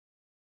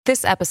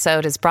This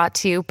episode is brought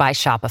to you by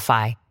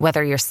Shopify.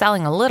 Whether you're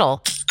selling a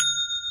little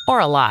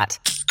or a lot,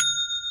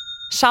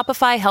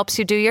 Shopify helps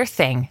you do your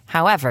thing,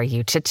 however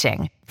you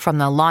cha-ching. From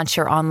the launch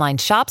your online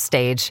shop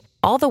stage,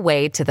 all the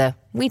way to the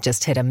we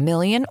just hit 1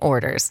 million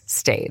orders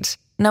stage.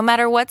 No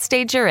matter what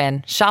stage you're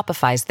in,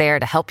 Shopify's there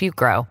to help you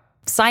grow.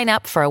 Sign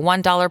up for a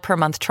 $1 per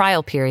month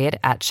trial period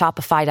at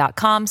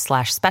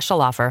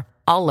shopify.com/special offer,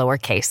 all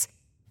lowercase.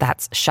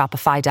 That's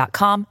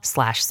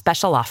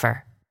shopify.com/special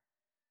offer.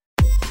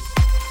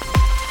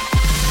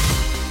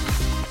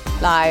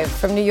 Live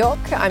from New York,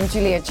 I'm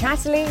Julia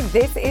Chatterley.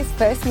 This is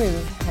First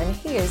Move, and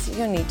here's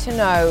your need to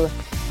know.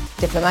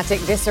 Diplomatic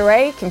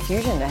disarray,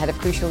 confusion ahead of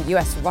crucial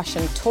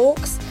US-Russian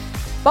talks.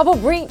 Bubble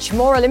breach,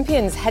 more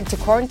Olympians head to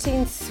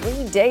quarantine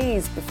 3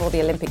 days before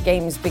the Olympic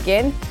Games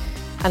begin.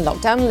 And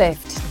lockdown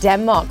lift.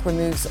 Denmark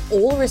removes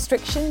all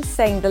restrictions,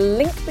 saying the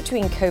link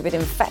between COVID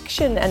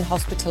infection and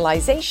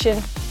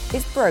hospitalization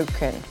is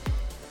broken.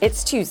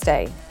 It's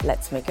Tuesday.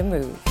 Let's make a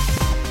move.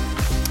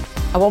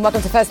 A warm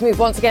welcome to First Move.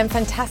 Once again,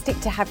 fantastic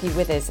to have you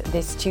with us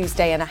this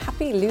Tuesday, and a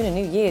happy Lunar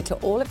New Year to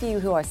all of you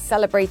who are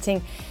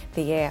celebrating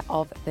the year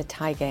of the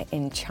tiger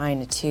in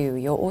China too.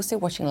 You're also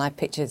watching live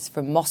pictures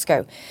from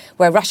Moscow,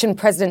 where Russian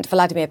President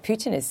Vladimir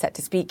Putin is set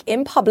to speak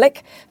in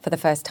public for the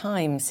first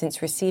time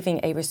since receiving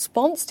a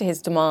response to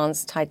his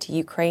demands tied to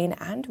Ukraine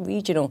and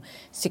regional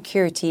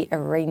security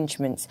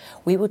arrangements.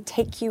 We will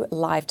take you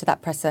live to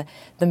that presser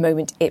the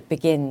moment it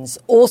begins.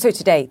 Also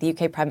today, the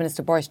UK Prime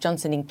Minister Boris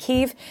Johnson in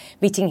Kyiv,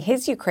 meeting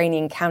his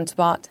Ukrainian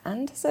counterpart,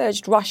 and has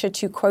urged Russia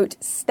to, quote,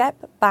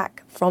 step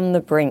back from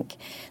the brink.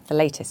 The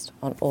latest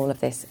on all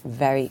of this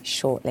very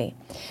shortly.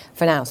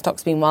 For now,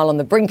 stocks meanwhile on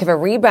the brink of a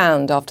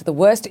rebound after the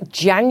worst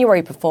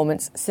January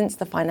performance since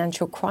the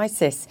financial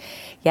crisis.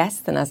 Yes,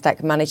 the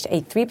Nasdaq managed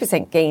a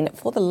 3% gain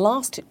for the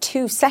last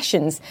 2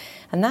 sessions,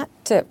 and that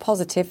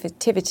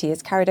positivity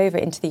has carried over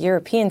into the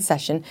European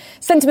session.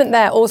 Sentiment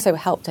there also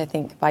helped, I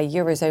think, by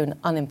Eurozone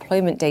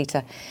unemployment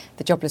data,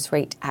 the jobless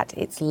rate at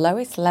its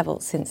lowest level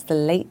since the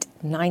late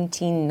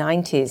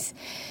 1990s.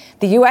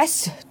 The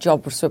US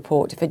jobs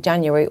report for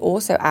January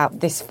also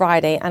out this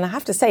Friday, and I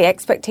have to say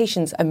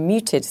expectations are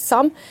muted.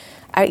 Some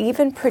are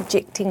even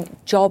predicting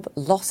job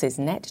losses,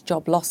 net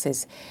job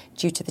losses,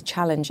 due to the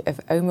challenge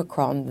of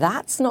Omicron.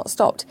 That's not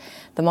stopped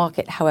the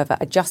market, however,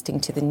 adjusting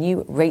to the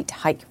new rate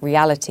hike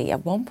reality.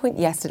 At one point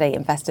yesterday,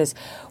 investors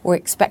were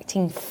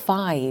expecting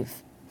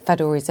 5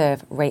 Federal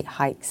Reserve rate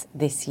hikes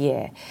this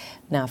year.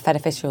 Now, Fed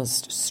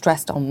officials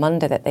stressed on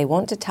Monday that they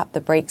want to tap the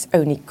brakes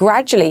only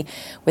gradually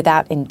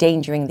without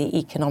endangering the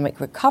economic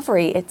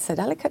recovery. It's a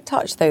delicate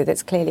touch, though,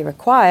 that's clearly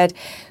required,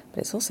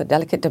 but it's also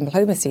delicate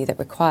diplomacy that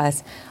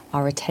requires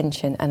our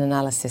attention and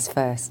analysis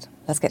first.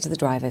 Let's get to the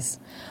drivers.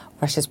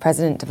 Russia's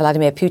President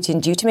Vladimir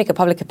Putin due to make a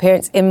public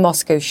appearance in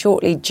Moscow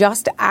shortly,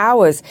 just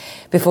hours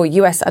before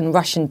US and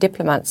Russian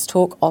diplomats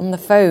talk on the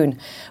phone.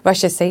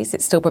 Russia says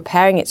it's still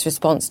preparing its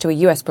response to a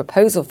US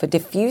proposal for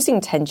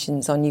diffusing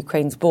tensions on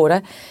Ukraine's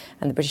border,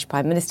 and the British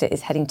Prime Minister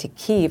is heading to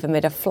Kyiv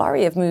amid a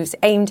flurry of moves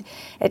aimed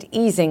at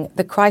easing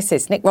the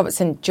crisis. Nick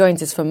Robertson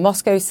joins us from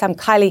Moscow. Sam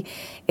Kiley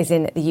is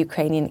in the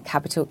Ukrainian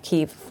capital,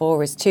 Kyiv,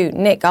 for us too.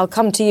 Nick, I'll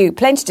come to you.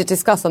 Plenty to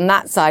discuss on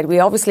that side. We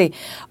obviously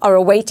are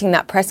awaiting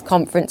that press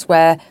conference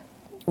where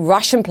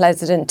Russian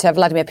President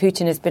Vladimir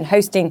Putin has been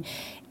hosting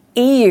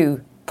EU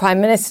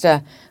Prime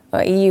Minister,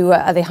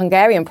 the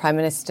Hungarian Prime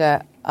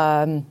Minister,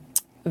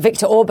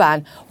 Viktor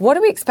Orban. What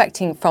are we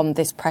expecting from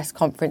this press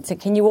conference? And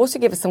can you also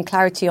give us some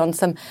clarity on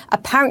some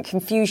apparent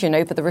confusion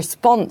over the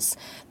response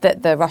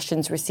that the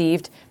Russians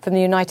received from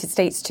the United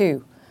States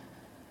too?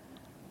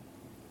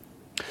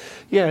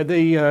 Yeah,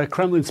 the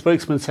Kremlin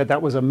spokesman said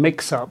that was a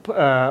mix-up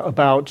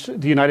about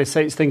the United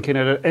States thinking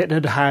it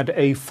had had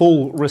a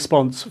full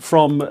response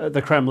from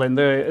the Kremlin.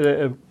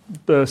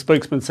 The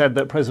spokesman said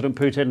that President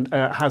Putin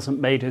hasn't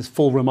made his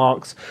full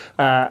remarks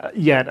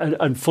yet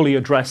and fully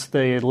addressed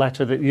the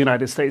letter that the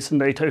United States and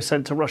NATO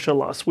sent to Russia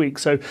last week.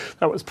 So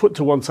that was put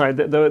to one side.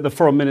 The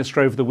foreign minister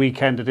over the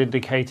weekend had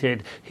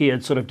indicated he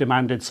had sort of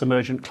demanded some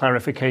urgent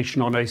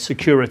clarification on a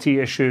security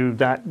issue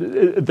that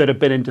had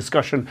been in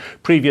discussion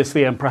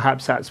previously, and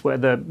perhaps that's where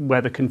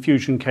the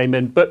confusion came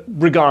in. But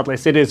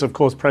regardless, it is, of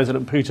course,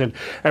 President Putin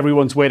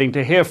everyone's waiting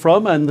to hear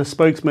from, and the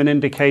spokesman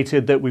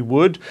indicated that we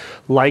would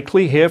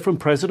likely hear from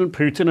President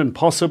Putin and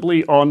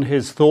possibly on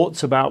his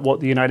thoughts about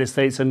what the United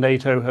States and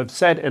NATO have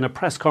said in a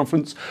press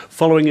conference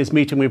following his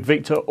meeting with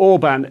Viktor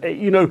Orban.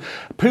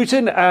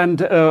 Putin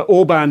and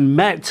Orban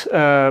met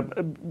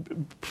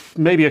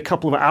maybe a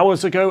couple of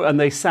hours ago, and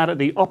they sat at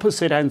the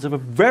opposite ends of a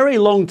very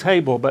long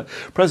table. But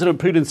President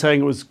Putin saying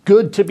it was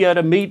good to be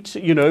able to meet,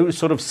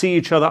 sort of see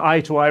each other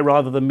eye to eye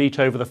rather than meet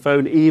over the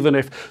phone, even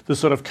if the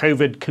sort of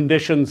COVID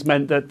conditions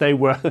meant that they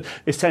were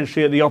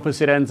essentially at the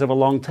opposite ends of a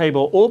long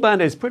table. Orban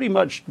is pretty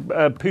much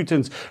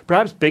Putin's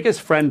perhaps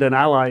biggest friend and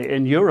ally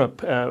in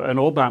Europe. And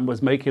Orban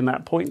was making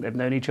that point. They've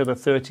known each other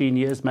 13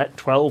 years, met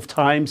 12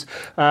 times.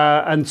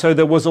 And so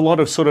there was a lot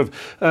of sort of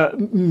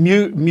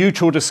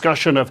mutual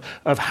discussion of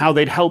how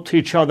they'd helped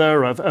each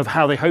other, of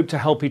how they hope to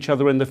help each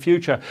other in the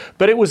future.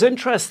 But it was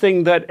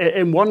interesting that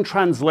in one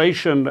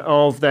translation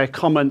of their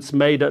comments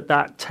made at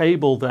that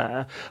table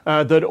there,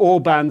 that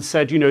Orban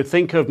said,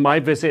 think of my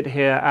visit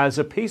here as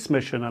a peace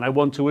mission. And I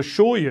want to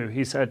assure you,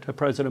 he said to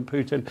President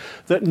Putin,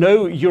 that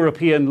no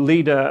European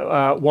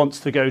leader wants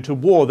to go to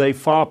war. They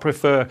far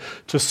prefer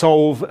to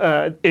solve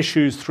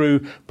issues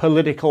through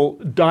political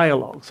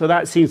dialogue. So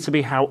that seems to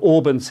be how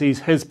Orban sees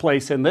his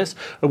place in this.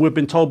 And we've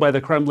been told by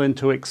the Kremlin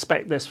to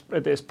expect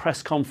this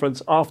press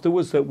conference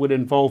afterwards that would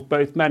involve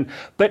both men.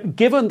 But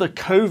given the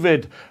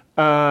COVID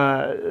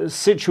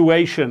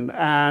situation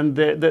and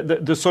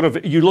the sort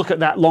of, you look at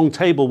that long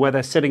table where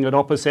they're sitting at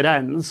opposite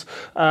ends,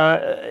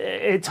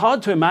 it's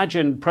hard to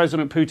imagine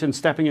President Putin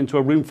stepping into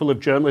a room full of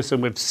journalists,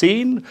 and we've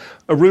seen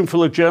a room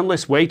full of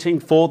journalists waiting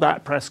for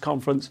that press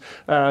conference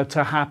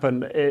to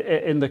happen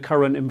in the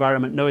current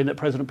environment, knowing that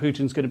President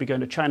Putin's going to be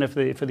going to China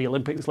for the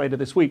Olympics later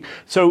this week.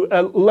 So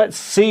let's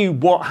see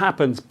what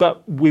happens.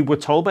 But we were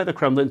told by the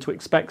Kremlin to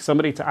expect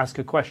somebody to ask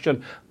a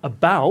question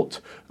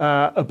about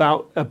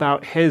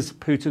his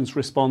Putin's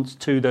response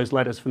to those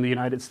letters from the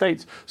United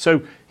States.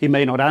 So he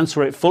may not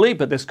answer it fully,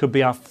 but this could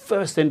be our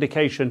first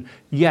indication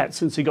yet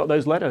since he got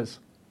those letters.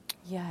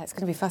 Yeah, it's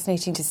going to be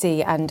fascinating to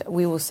see, and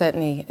we will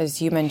certainly,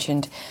 as you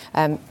mentioned,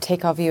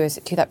 take our viewers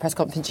to that press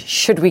conference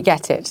should we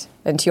get it.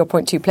 And to your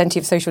point too, plenty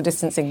of social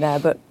distancing there,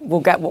 but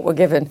we'll get what we're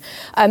given.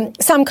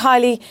 Sam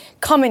Kiley,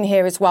 come in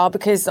here as well,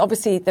 because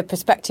obviously the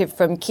perspective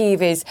from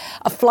Kyiv is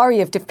a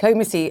flurry of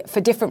diplomacy for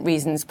different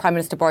reasons. Prime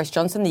Minister Boris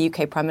Johnson, the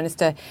UK Prime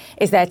Minister,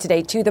 is there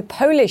today too. The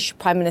Polish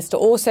Prime Minister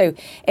also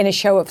in a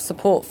show of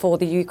support for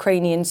the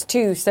Ukrainians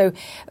too. So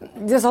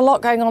there's a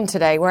lot going on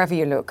today, wherever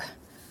you look.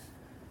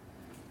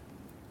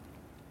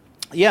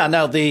 Yeah,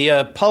 now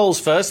the Poles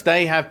first,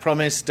 they have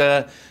promised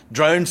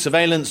drones,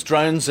 surveillance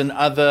drones and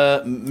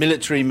other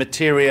military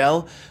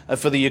materiel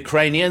for the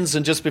Ukrainians.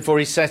 And just before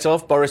he set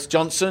off, Boris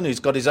Johnson, who's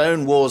got his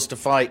own wars to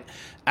fight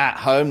at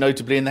home,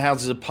 notably in the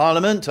Houses of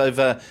Parliament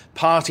over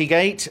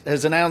Partygate,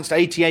 has announced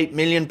 £88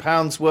 million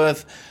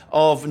worth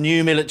of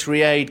new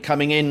military aid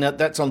coming in.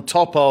 That's on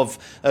top of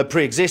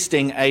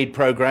pre-existing aid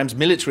programmes,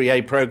 military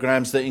aid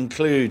programmes that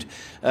include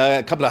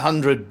a couple of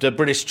hundred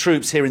British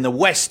troops here in the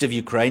west of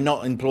Ukraine,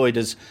 not employed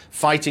as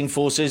fighting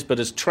forces, but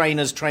as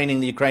trainers, training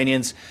the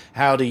Ukrainians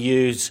how to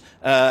use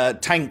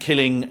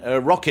tank-killing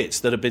rockets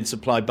that have been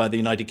supplied by the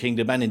United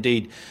Kingdom and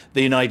indeed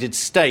the United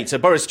States. So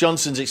Boris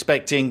Johnson's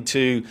expecting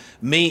to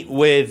meet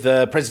with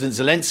President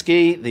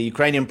Zelensky, the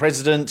Ukrainian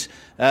president,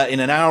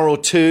 in an hour or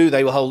two.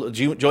 They will hold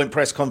a joint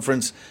press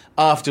conference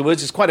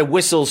afterwards. It's quite a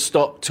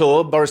whistle-stop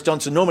tour. Boris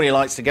Johnson normally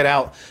likes to get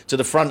out to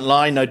the front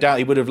line. No doubt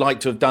he would have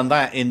liked to have done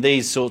that in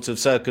these sorts of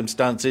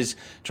circumstances,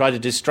 try to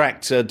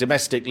distract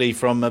domestically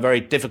from a very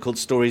difficult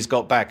story he's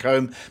got back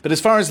home. But as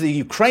far as the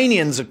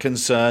Ukrainians are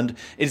concerned,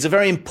 it is a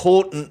very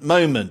important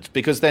moment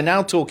because they're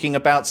now talking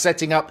about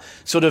setting up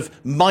sort of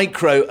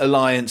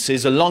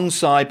micro-alliances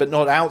alongside, but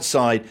not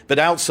outside, but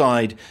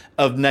outside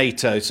of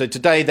NATO. So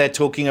today they're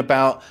talking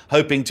about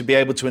hoping to be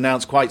able to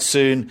announce quite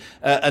soon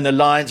an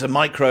alliance, a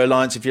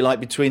micro-alliance, if you like,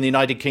 between the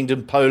United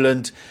Kingdom,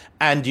 Poland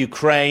and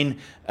Ukraine.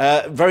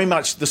 Very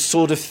much the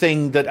sort of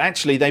thing that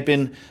actually they've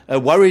been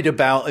worried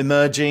about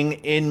emerging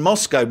in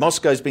Moscow.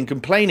 Moscow's been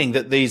complaining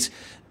that these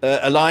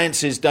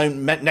alliances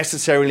don't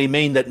necessarily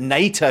mean that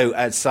NATO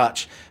as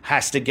such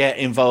has to get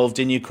involved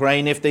in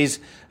Ukraine. If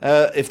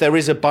there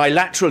is a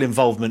bilateral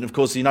involvement, of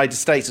course, the United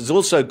States has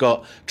also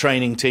got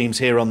training teams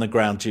here on the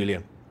ground,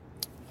 Julia.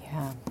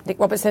 Yeah. Nick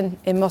Robertson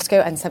in Moscow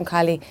and Sam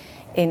Kiley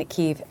in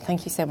Kyiv.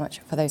 Thank you so much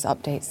for those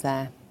updates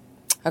there.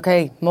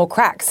 OK, more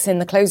cracks in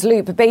the closed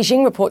loop.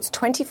 Beijing reports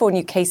 24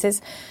 new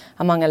cases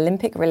among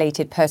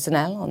Olympic-related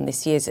personnel on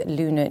this year's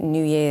Lunar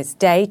New Year's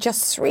Day,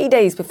 just 3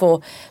 days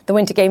before the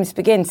Winter Games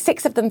begin.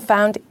 6 of them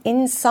found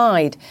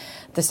inside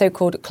the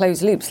so-called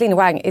closed loop. Selena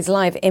Wang is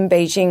live in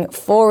Beijing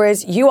for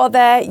us. You are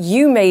there.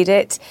 You made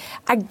it.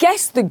 I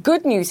guess the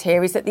good news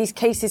here is that these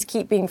cases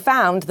keep being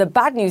found. The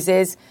bad news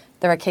is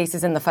there are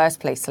cases in the first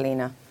place,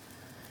 Selena.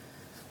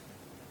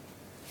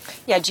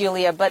 Yeah,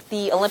 Julia, but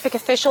the Olympic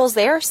officials,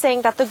 they are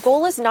saying that the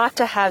goal is not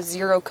to have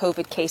zero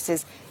COVID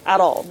cases at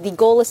all. The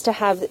goal is to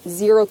have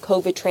zero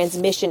COVID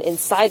transmission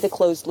inside the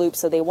closed loop.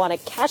 So they want to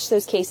catch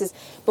those cases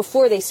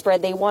before they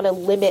spread. They want to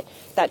limit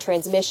that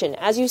transmission.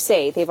 As you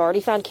say, they've already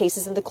found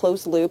cases in the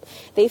closed loop.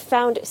 They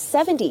found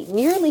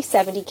nearly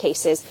 70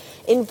 cases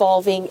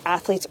involving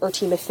athletes or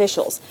team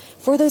officials.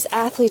 For those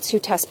athletes who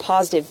test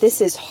positive,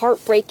 this is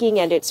heartbreaking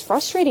and it's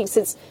frustrating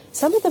since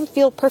some of them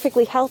feel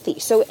perfectly healthy.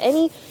 So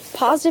any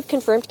positive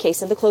confirmed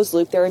case in the closed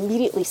loop, they're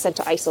immediately sent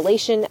to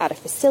isolation at a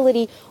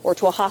facility or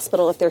to a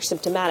hospital if they're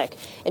symptomatic.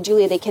 And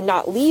Julia, they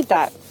cannot leave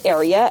that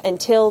area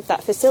until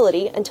that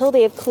facility, until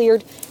they have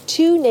cleared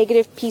 2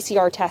 negative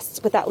PCR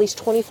tests with at least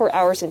 24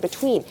 hours in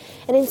between.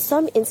 And in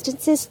some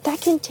instances,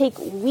 that can take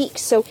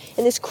weeks. So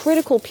in this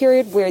critical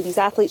period where these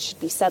athletes should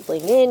be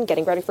settling in,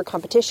 getting ready for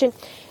competition,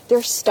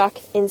 they're stuck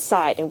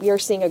inside. And we are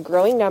seeing a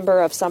growing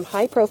number of some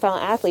high-profile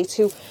athletes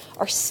who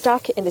are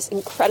stuck in this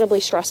incredibly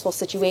stressful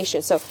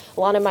situation. So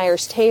Alana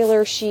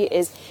Myers-Taylor, she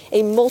is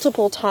a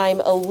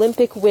multiple-time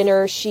Olympic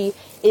winner. She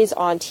is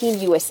on Team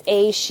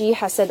USA. She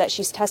has said that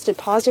she's tested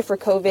positive for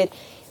COVID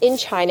in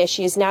China.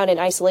 She is now in an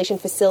isolation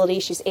facility.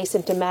 She's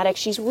asymptomatic.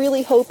 She's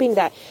really hoping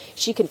that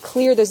she can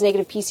clear those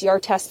negative PCR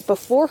tests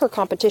before her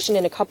competition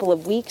in a couple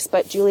of weeks.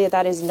 But Julia,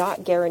 that is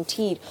not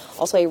guaranteed.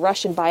 Also, a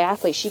Russian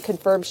biathlete, she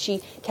confirmed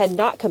she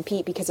cannot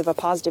compete because of a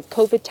positive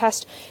COVID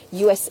test.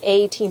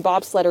 USA team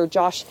bobsledder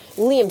Josh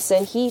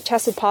Williamson, he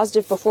tested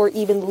positive before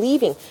even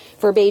leaving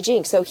for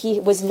Beijing. So he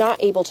was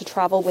not able to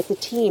travel with the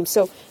team.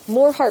 So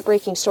more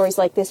heartbreaking stories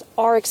like this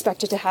are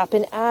expected to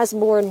happen as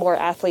more and more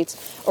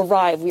athletes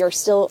arrive. We are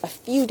still a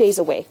few days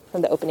away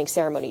from the opening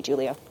ceremony,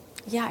 Julia.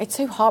 Yeah, it's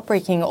so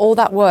heartbreaking, all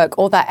that work,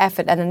 all that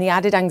effort, and then the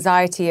added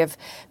anxiety of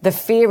the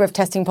fear of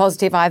testing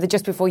positive either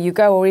just before you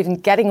go or even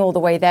getting all the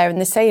way there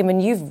and the same.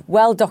 And you've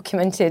well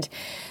documented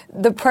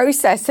the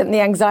process and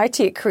the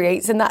anxiety it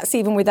creates, and that's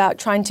even without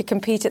trying to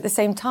compete at the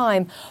same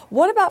time.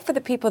 What about for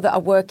the people that are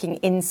working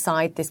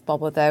inside this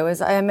bubble, though?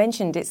 As I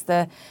mentioned, it's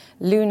the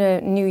Lunar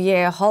New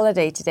Year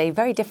holiday today.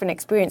 Very different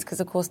experience because,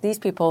 of course, these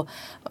people,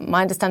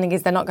 my understanding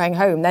is they're not going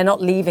home. They're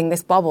not leaving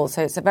this bubble.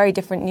 So it's a very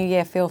different New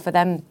Year feel for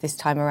them this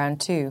time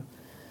around, too.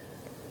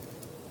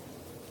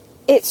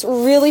 It's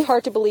really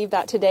hard to believe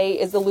that today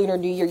is the Lunar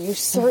New Year. You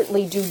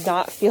certainly do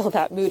not feel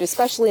that mood,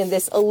 especially in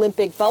this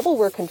Olympic bubble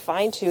we're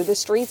confined to. The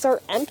streets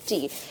are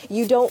empty.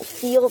 You don't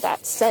feel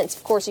that sense.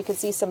 Of course, you can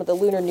see some of the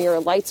Lunar New Year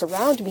lights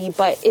around me,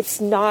 but it's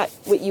not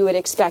what you would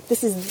expect.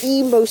 This is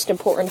the most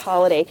important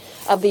holiday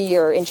of the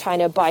year in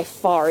China by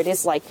far. It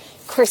is like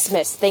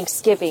Christmas,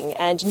 Thanksgiving,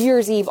 and New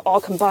Year's Eve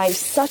all combined.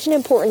 Such an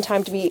important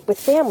time to be with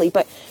family.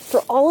 But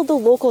for all of the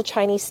local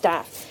Chinese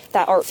staff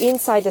that are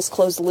inside this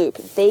closed loop,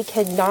 they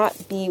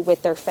cannot be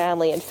with their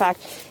family. In fact,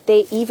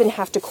 they even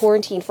have to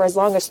quarantine for as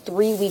long as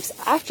 3 weeks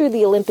after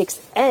the Olympics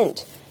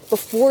end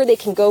before they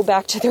can go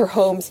back to their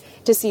homes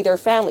to see their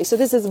family. So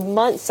this is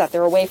months that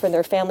they're away from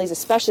their families,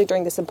 especially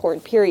during this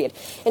important period.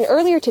 And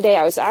earlier today,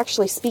 I was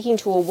actually speaking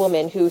to a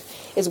woman who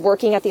is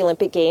working at the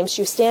Olympic Games.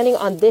 She was standing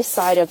on this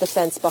side of the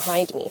fence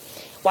behind me.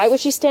 Why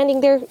was she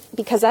standing there?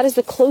 Because that is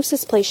the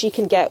closest place she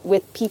can get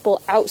with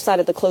people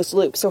outside of the closed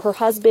loop. So her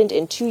husband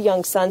and 2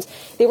 young sons,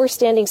 they were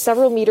standing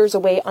several meters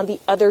away on the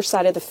other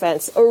side of the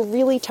fence. A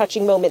really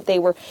touching moment. They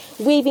were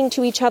waving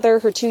to each other,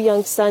 her 2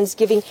 young sons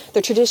giving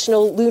the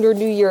traditional Lunar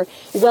New Year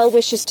well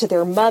wishes to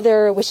their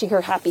mother, wishing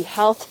her happy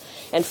health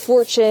and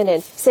fortune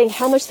and saying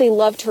how much they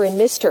loved her and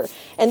missed her.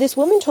 And this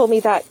woman told me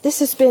that this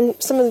has been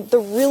some of the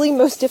really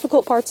most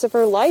difficult parts of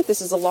her life.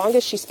 This is the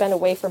longest she spent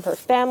away from her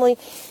family.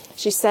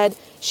 She said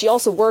she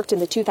also worked in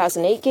the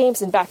 2008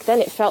 games, and back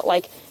then it felt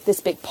like this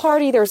big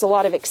party. There was a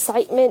lot of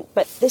excitement,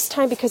 but this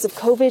time because of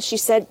COVID, she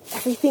said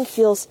everything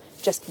feels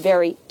just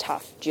very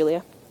tough.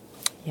 Julia?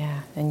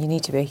 Yeah, and you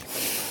need to be.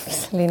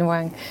 Selena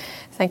Wang,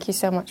 thank you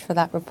so much for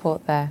that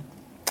report there.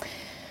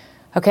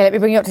 OK, let me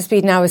bring you up to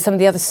speed now with some of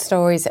the other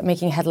stories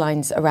making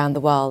headlines around the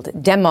world.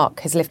 Denmark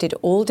has lifted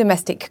all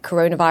domestic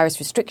coronavirus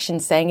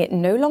restrictions, saying it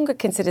no longer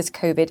considers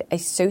COVID a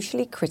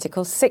socially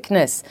critical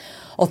sickness.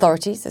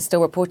 Authorities are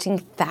still reporting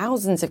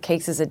thousands of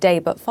cases a day,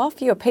 but far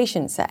fewer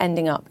patients are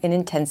ending up in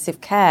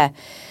intensive care.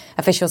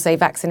 Officials say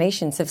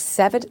vaccinations have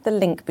severed the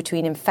link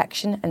between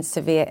infection and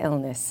severe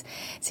illness.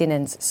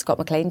 CNN's Scott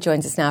McLean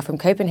joins us now from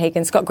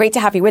Copenhagen. Scott, great to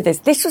have you with us.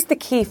 This was the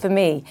key for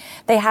me.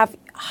 They have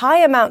high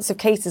amounts of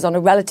cases on a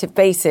relative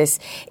basis,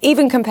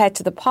 even compared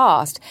to the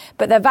past,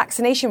 but their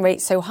vaccination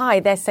rate's so high,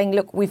 they're saying,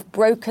 look, we've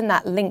broken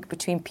that link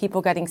between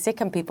people getting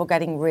sick and people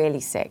getting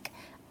really sick.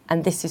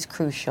 And this is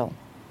crucial.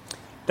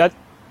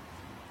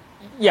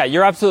 Yeah,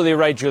 you're absolutely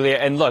right, Julia.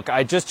 And look,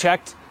 I just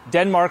checked.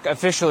 Denmark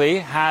officially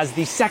has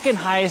the second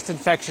highest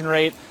infection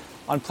rate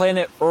on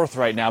planet Earth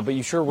right now, but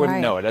you sure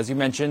wouldn't know it. As you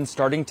mentioned,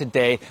 starting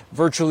today,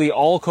 virtually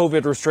all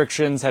COVID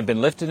restrictions have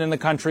been lifted in the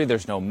country.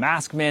 There's no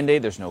mask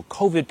mandate. There's no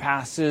COVID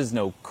passes,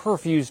 no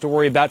curfews to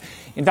worry about.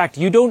 In fact,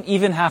 you don't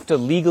even have to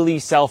legally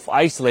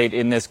self-isolate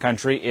in this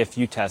country if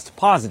you test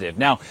positive.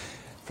 Now,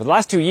 for the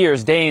last 2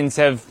 years, Danes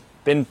have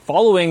been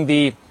following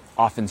the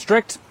often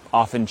strict,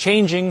 often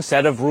changing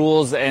set of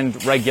rules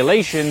and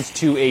regulations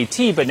to a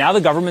T, but now the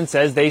government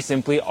says they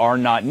simply are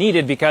not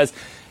needed because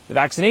the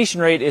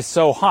vaccination rate is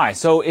so high.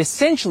 So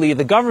essentially,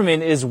 the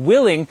government is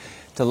willing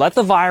to let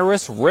the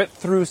virus rip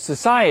through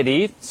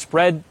society,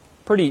 spread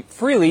pretty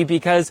freely,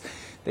 because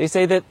they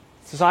say that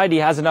society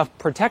has enough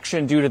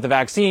protection due to the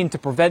vaccine to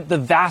prevent the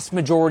vast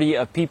majority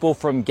of people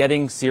from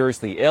getting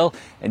seriously ill.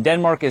 And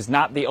Denmark is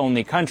not the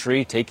only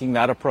country taking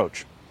that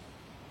approach.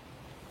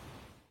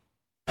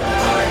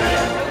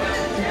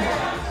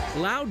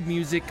 Loud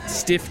music,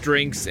 stiff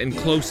drinks, and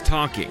close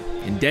talking.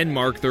 In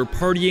Denmark, they're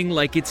partying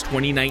like it's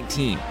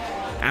 2019.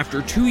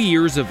 After 2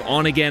 years of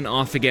on-again,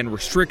 off-again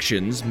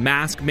restrictions,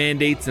 mask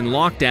mandates and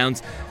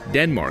lockdowns,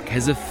 Denmark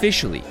has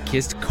officially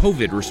kissed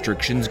COVID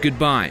restrictions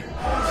goodbye.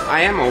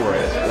 I am over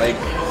it.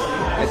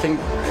 I think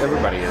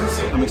everybody is.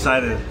 I'm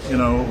excited.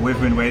 We've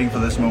been waiting for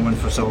this moment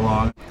for so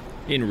long.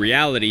 In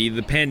reality,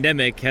 the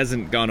pandemic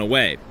hasn't gone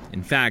away.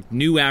 In fact,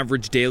 new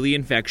average daily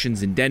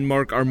infections in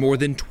Denmark are more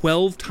than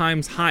 12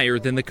 times higher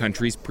than the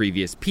country's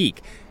previous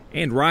peak,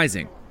 and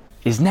rising.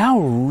 Is now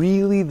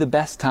really the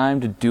best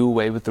time to do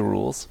away with the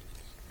rules?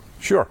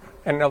 Sure.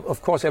 And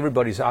of course,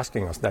 everybody's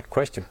asking us that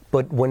question.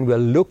 But when we're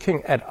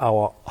looking at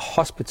our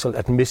hospital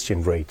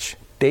admission rates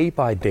day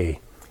by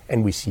day,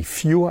 and we see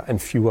fewer and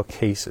fewer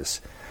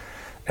cases,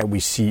 and we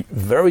see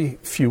very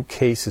few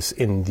cases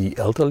in the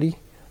elderly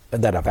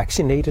that are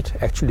vaccinated,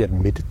 actually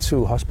admitted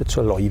to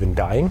hospital or even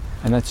dying.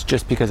 And that's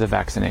just because of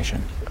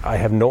vaccination. I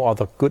have no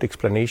other good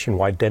explanation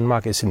why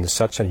Denmark is in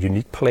such a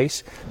unique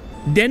place.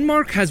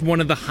 Denmark has one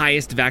of the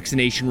highest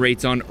vaccination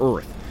rates on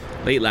Earth.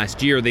 Late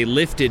last year, they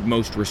lifted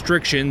most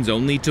restrictions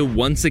only to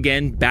once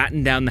again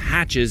batten down the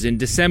hatches in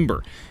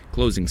December,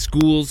 closing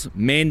schools,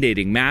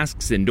 mandating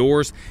masks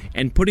indoors,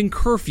 and putting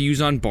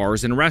curfews on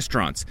bars and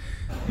restaurants.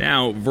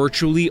 Now,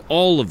 virtually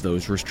all of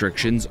those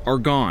restrictions are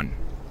gone.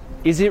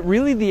 Is it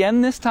really the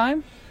end this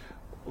time?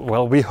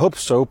 Well, we hope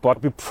so,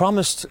 but we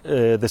promised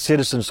the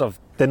citizens of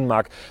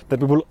Denmark that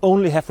we will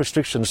only have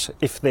restrictions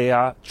if they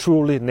are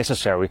truly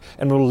necessary,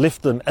 and we'll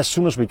lift them as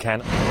soon as we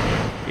can.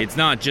 It's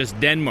not just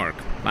Denmark.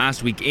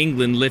 Last week,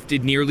 England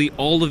lifted nearly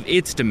all of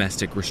its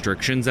domestic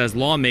restrictions as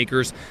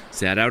lawmakers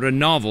set out a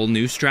novel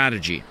new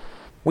strategy.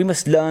 We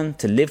must learn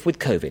to live with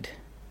COVID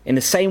in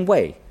the same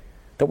way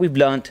that we've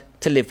learned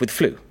to live with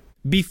flu.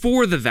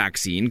 Before the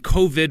vaccine,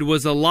 COVID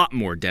was a lot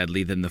more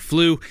deadly than the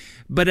flu,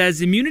 but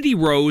as immunity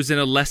rose and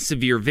a less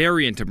severe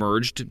variant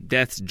emerged,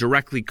 deaths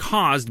directly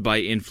caused by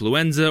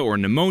influenza or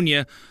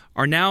pneumonia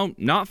are now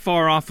not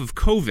far off of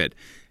COVID,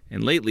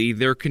 and lately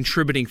they're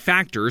contributing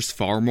factors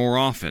far more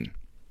often.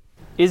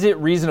 Is it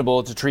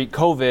reasonable to treat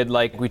COVID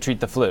like we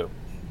treat the flu?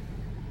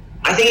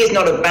 I think it's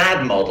not a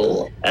bad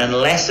model,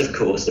 unless, of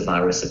course, the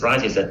virus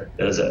surprises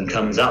us and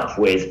comes up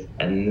with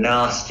a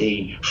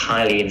nasty,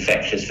 highly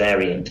infectious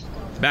variant.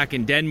 Back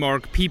in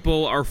Denmark,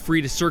 people are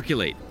free to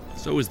circulate.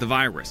 So is the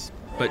virus.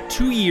 But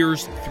 2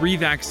 years, 3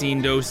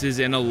 vaccine doses,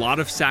 and a lot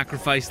of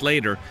sacrifice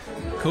later,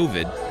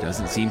 COVID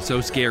doesn't seem so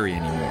scary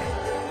anymore.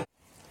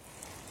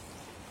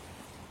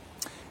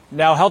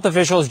 Now, health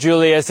officials,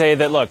 Julia, say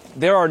that, look,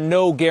 there are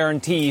no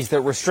guarantees that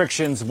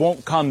restrictions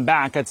won't come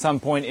back at some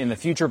point in the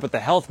future. But the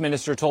health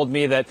minister told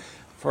me that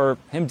for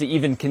him to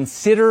even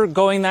consider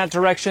going that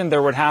direction,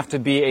 there would have to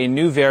be a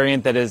new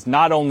variant that is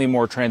not only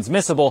more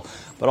transmissible,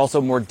 but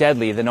also more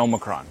deadly than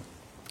Omicron.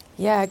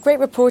 Yeah, great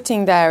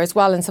reporting there as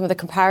well, and some of the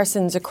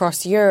comparisons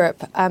across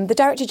Europe. The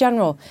Director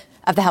General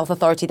of the Health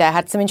Authority there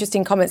had some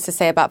interesting comments to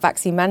say about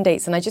vaccine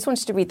mandates, and I just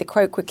wanted to read the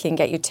quote quickly and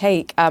get your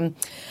take.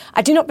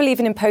 I do not believe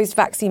in imposed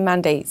vaccine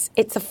mandates.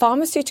 It's a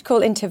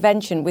pharmaceutical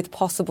intervention with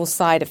possible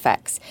side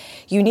effects.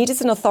 You need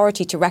as an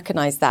authority to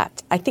recognise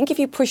that. I think if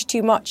you push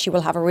too much, you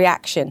will have a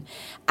reaction.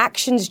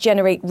 Actions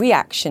generate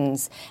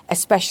reactions,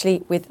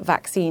 especially with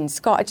vaccines.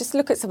 Scott, I just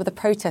look at some of the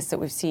protests that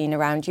we've seen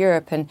around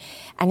Europe, and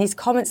his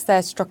comments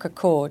there struck a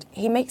chord.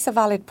 He makes a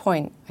valid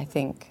point, I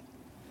think.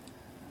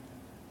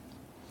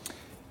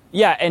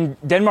 Yeah, and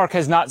Denmark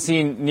has not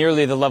seen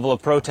nearly the level of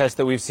protest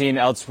that we've seen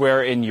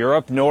elsewhere in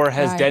Europe, nor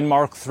has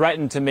Denmark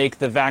threatened to make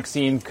the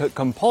vaccine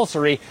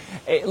compulsory.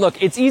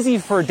 Look, it's easy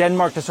for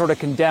Denmark to sort of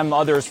condemn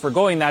others for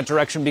going that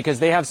direction because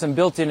they have some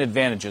built-in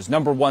advantages.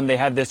 Number one, they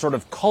had this sort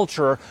of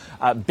culture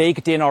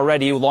baked in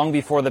already long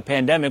before the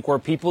pandemic where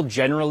people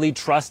generally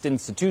trust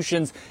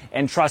institutions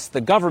and trust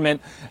the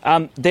government.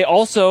 They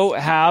also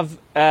have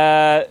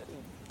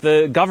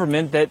the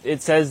government that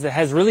it says that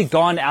has really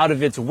gone out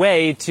of its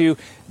way to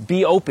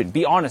be open,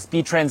 be honest,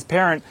 be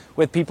transparent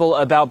with people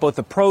about both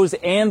the pros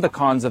and the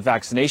cons of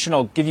vaccination.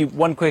 I'll give you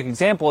one quick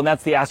example, and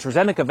that's the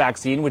AstraZeneca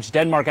vaccine, which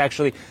Denmark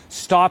actually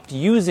stopped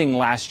using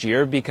last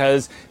year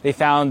because they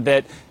found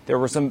that there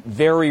were some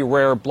very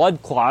rare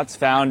blood clots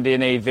found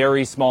in a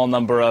very small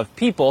number of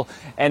people.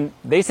 And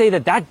they say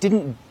that that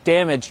didn't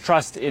damage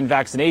trust in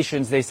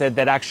vaccinations. They said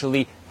that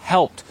actually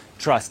helped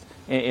trust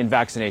in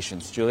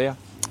vaccinations. Julia?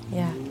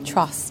 Yeah,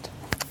 trust.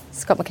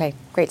 Scott McClay,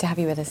 great to have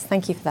you with us.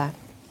 Thank you for that.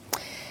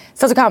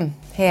 Still to come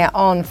here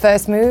on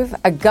First Move,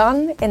 a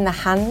gun in the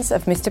hands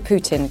of Mr.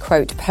 Putin.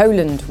 Quote,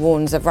 Poland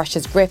warns of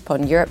Russia's grip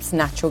on Europe's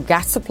natural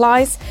gas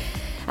supplies.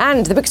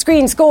 And the big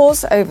screen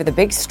scores over the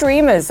big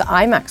streamers.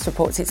 IMAX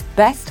reports its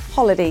best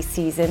holiday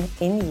season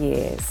in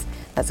years.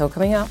 That's all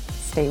coming up.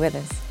 Stay with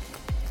us.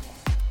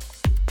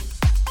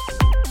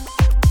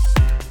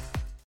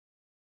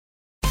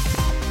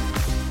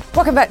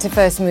 Welcome back to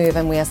First Move,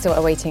 and we are still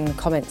awaiting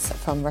comments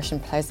from Russian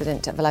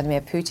President Vladimir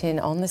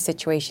Putin on the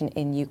situation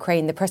in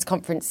Ukraine. The press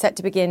conference set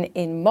to begin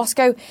in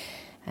Moscow,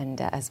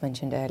 And as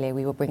mentioned earlier,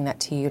 we will bring that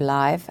to you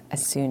live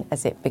as soon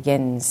as it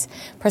begins.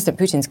 President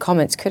Putin's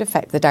comments could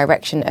affect the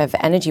direction of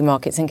energy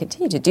markets and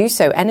continue to do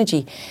so.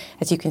 Energy,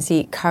 as you can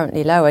see,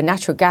 currently lower.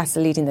 Natural gas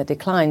leading the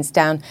declines,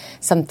 down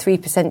some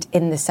 3%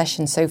 in the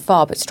session so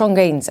far, but strong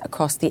gains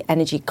across the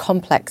energy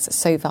complex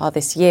so far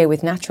this year,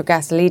 with natural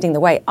gas leading the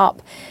way,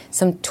 up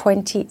some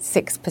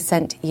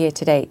 26% year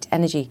to date.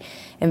 Energy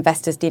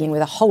investors dealing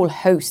with a whole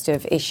host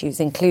of issues,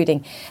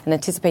 including an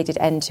anticipated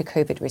end to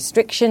COVID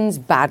restrictions,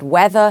 bad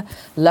weather,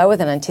 lower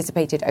than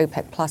anticipated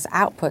OPEC plus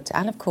output,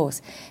 and of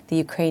course, the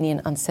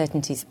Ukrainian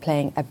uncertainties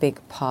playing a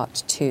big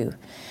part too.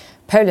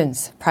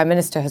 Poland's Prime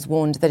Minister has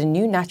warned that a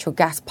new natural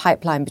gas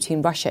pipeline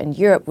between Russia and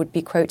Europe would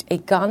be, quote, a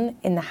gun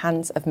in the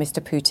hands of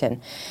Mr. Putin.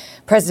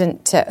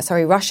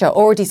 Russia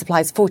already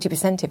supplies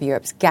 40% of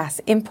Europe's gas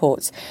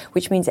imports,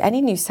 which means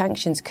any new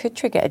sanctions could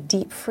trigger a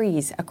deep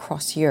freeze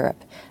across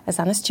Europe, as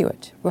Anna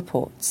Stewart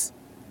reports.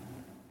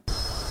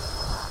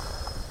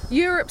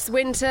 Europe's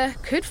winter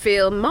could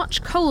feel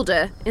much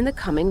colder in the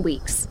coming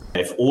weeks.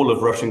 If all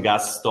of Russian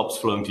gas stops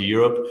flowing to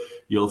Europe,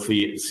 you'll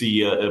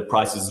see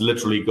prices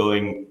literally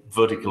going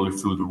vertically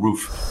through the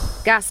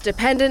roof. Gas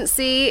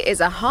dependency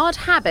is a hard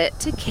habit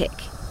to kick.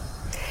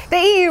 The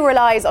EU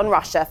relies on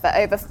Russia for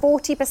over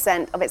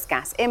 40% of its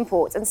gas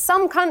imports, and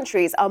some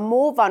countries are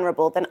more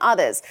vulnerable than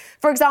others.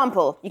 For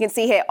example, you can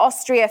see here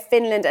Austria,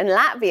 Finland and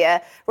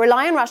Latvia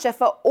rely on Russia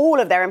for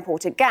all of their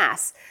imported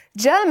gas.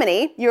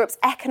 Germany, Europe's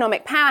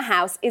economic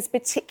powerhouse, is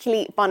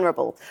particularly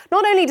vulnerable.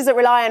 Not only does it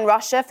rely on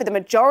Russia for the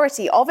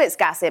majority of its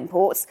gas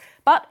imports,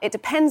 but it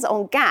depends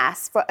on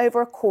gas for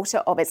over a quarter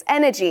of its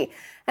energy.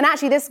 And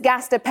actually, this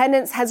gas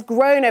dependence has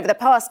grown over the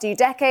past 2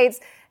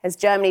 decades as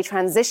Germany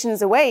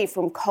transitions away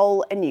from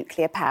coal and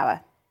nuclear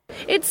power.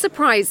 It's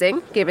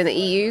surprising, given the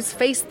EU's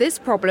faced this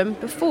problem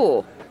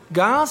before.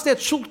 Gas that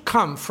should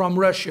come from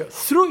Russia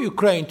through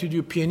Ukraine to the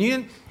European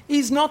Union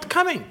is not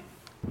coming.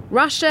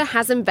 Russia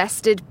has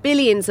invested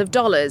billions of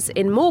dollars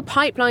in more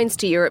pipelines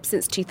to Europe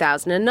since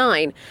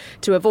 2009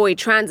 to avoid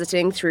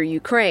transiting through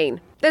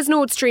Ukraine. There's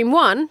Nord Stream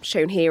 1,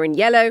 shown here in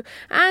yellow,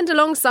 and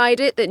alongside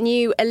it the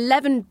new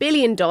 $11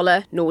 billion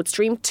Nord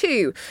Stream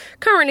 2,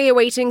 currently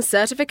awaiting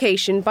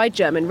certification by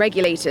German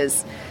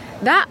regulators.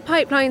 That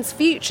pipeline's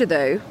future,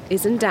 though,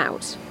 is in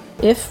doubt.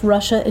 If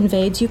Russia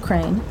invades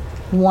Ukraine,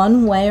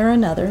 one way or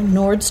another,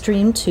 Nord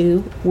Stream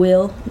 2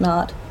 will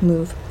not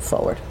move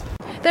forward.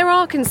 There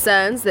are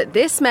concerns that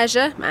this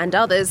measure and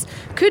others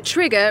could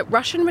trigger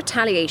Russian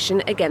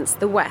retaliation against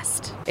the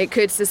West. It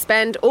could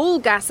suspend all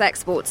gas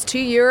exports to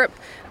Europe,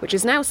 which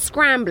is now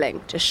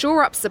scrambling to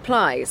shore up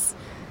supplies.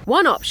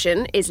 One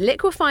option is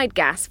liquefied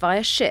gas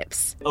via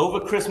ships. Over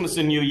Christmas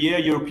and New Year,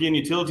 European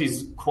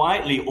utilities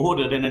quietly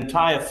ordered an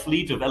entire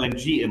fleet of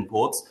LNG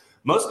imports,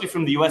 mostly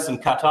from the US and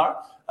Qatar,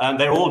 and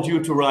they're all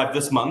due to arrive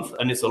this month,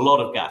 and it's a lot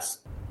of gas.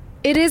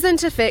 It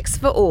isn't a fix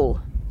for all.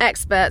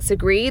 Experts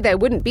agree there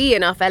wouldn't be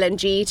enough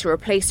LNG to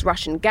replace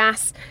Russian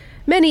gas.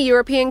 Many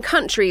European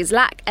countries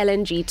lack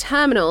LNG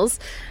terminals,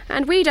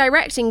 and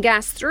redirecting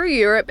gas through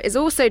Europe is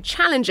also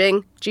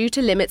challenging due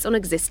to limits on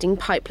existing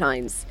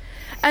pipelines.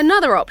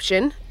 Another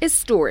option is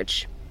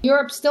storage.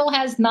 Europe still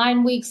has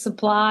 9 weeks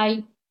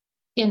supply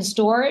in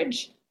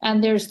storage,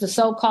 and there's the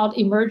so-called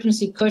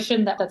emergency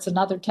cushion, that's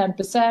another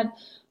 10%.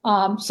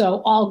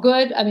 So all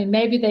good. I mean,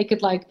 maybe they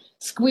could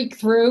squeak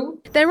through.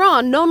 There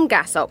are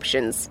non-gas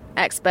options.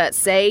 Experts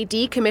say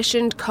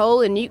decommissioned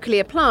coal and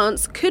nuclear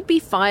plants could be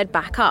fired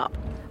back up.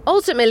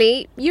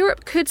 Ultimately,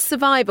 Europe could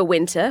survive a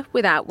winter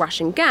without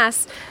Russian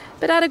gas,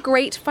 but at a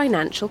great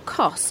financial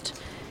cost.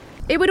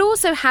 It would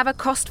also have a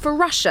cost for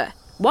Russia.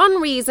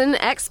 One reason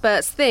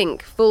experts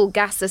think full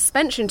gas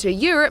suspension to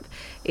Europe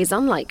is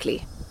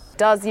unlikely.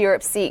 Does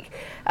Europe seek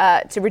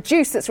to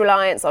reduce its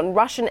reliance on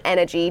Russian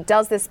energy?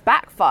 Does this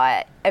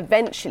backfire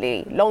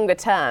eventually, longer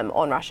term,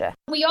 on Russia?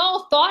 We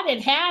all thought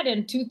it had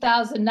in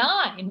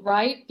 2009,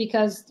 right?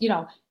 Because,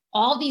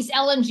 all these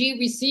LNG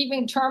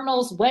receiving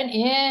terminals went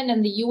in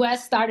and the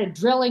U.S. started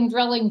drilling.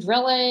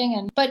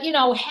 But,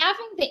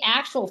 having the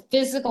actual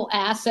physical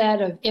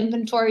asset of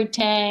inventory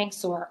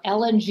tanks or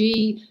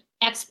LNG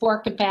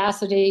export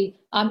capacity,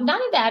 none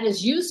of that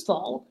is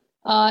useful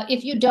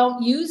if you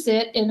don't use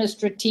it in a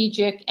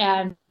strategic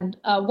and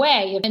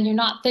way. And you're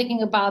not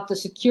thinking about the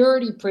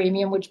security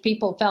premium, which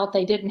people felt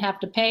they didn't have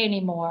to pay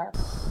anymore.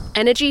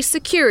 Energy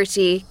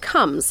security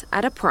comes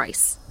at a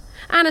price.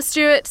 Anna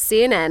Stewart,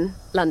 CNN,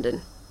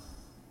 London.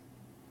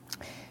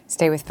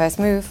 Stay with First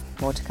Move,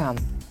 more to come.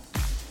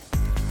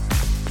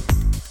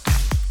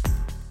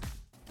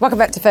 Welcome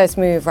back to First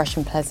Move.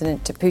 Russian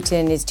President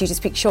Putin is due to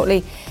speak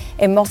shortly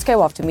in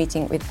Moscow after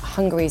meeting with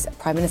Hungary's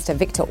Prime Minister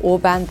Viktor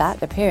Orban.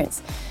 That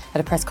appearance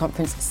at a press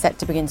conference set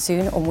to begin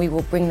soon, and we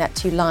will bring that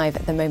to you live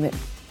at the moment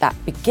that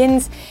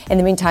begins. In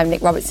the meantime,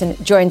 Nick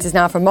Robertson joins us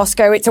now from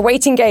Moscow. It's a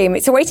waiting game.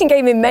 It's a waiting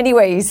game in many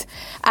ways,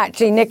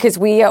 actually, Nick, as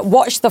we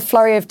watch the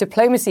flurry of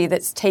diplomacy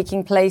that's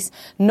taking place,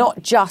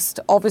 not just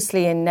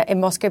obviously in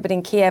Moscow, but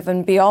in Kiev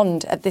and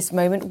beyond at this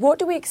moment. What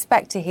do we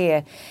expect to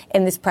hear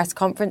in this press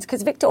conference?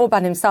 Because Viktor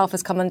Orban himself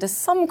has come under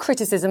some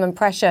criticism and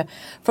pressure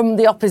from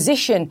the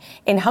opposition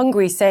in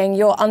Hungary, saying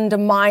you're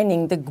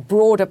undermining the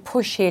broader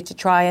push here to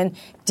try and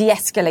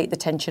de-escalate the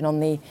tension on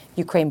the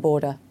Ukraine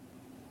border.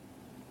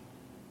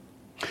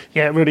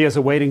 Yeah, it really is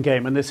a waiting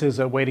game, and this is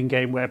a waiting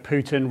game where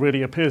Putin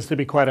really appears to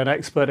be quite an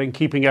expert in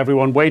keeping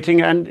everyone waiting,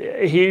 and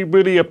he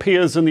really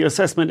appears, and the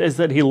assessment is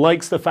that he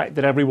likes the fact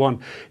that everyone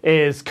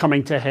is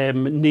coming to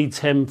him, needs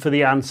him for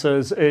the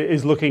answers,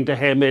 is looking to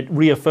him. It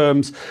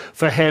reaffirms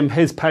for him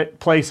his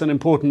place and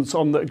importance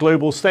on the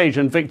global stage,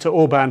 and Viktor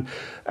Orban,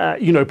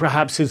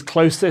 perhaps his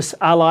closest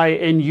ally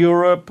in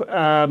Europe,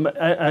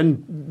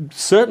 and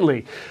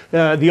certainly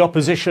the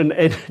opposition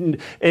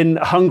in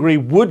Hungary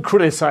would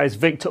criticize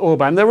Viktor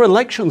Orban. There are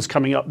elections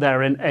coming up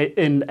there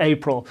in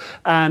April,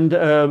 and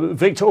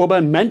Viktor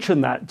Orban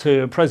mentioned that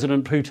to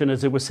President Putin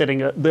as they were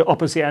sitting at the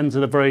opposite ends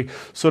of the very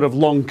sort of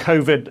long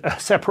COVID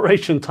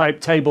separation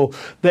type table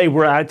they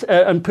were at,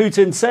 and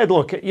Putin said,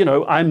 "Look,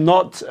 I'm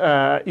not,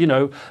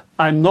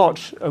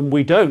 and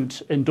we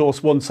don't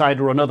endorse one side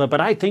or another,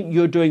 but I think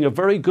you're doing a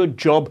very good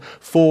job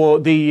for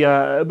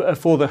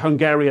the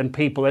Hungarian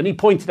people." And he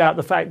pointed out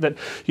the fact that,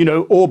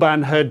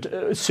 Orban had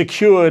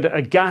secured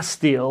a gas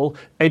deal.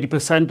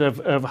 80%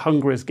 of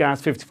Hungary's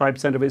gas,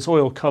 55% of its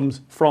oil comes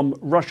from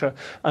Russia.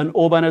 And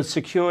Orban has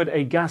secured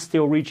a gas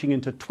deal reaching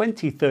into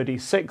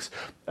 2036.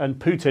 And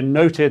Putin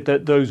noted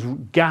that those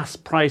gas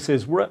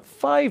prices were at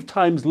 5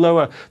 times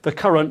lower the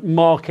current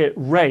market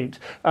rate.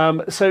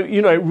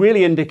 It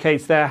really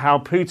indicates there how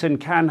Putin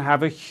can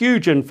have a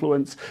huge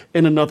influence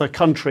in another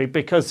country,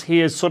 because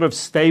he is sort of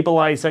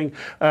stabilizing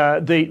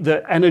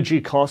the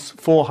energy costs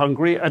for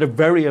Hungary at a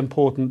very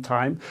important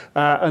time.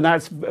 And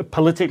that's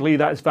politically,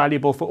 that's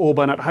valuable for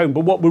Orban at home.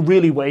 But what we're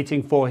really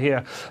waiting for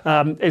here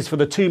is for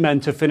the two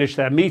men to finish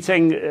their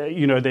meeting.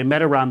 They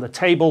met around the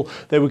table.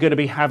 They were going to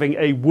be having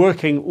a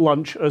working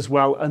lunch as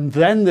well, and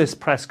then this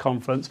press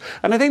conference.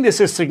 And I think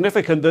this is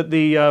significant that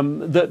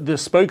the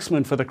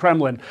spokesman for the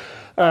Kremlin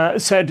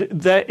said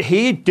that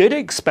he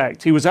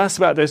was asked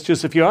about this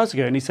just a few hours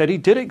ago, and he said he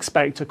did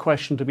expect a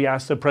question to be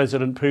asked of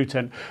President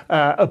Putin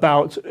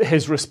about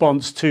his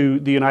response to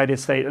the United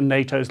States and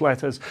NATO's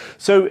letters.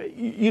 So,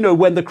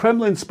 when the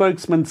Kremlin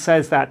spokesman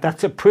says that,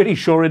 that's a pretty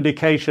sure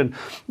indication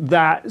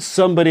that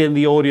somebody in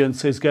the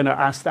audience is going to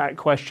ask that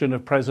question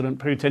of President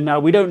Putin. Now,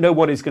 we don't know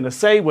what he's going to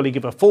say. Will he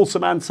give a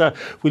fulsome answer?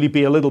 Will he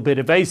be a little bit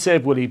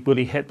evasive? Will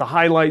he hit the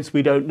highlights?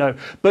 We don't know.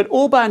 But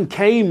Orban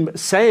came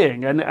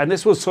saying, and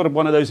this was sort of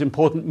one of those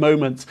important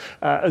moments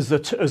as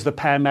the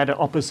pair met at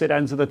opposite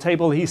ends of the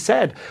table, he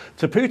said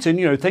to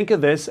Putin, think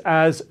of this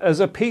as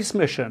a peace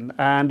mission,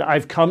 and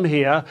I've come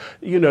here,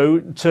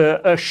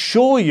 to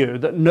assure you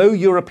that no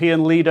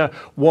European leader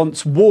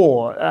wants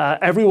war.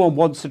 Everyone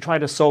wants to try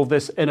to solve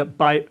this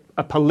by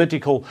a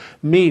political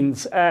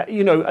means,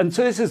 and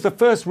so this is the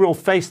first real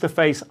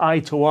face-to-face,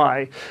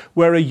 eye-to-eye,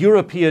 where a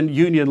European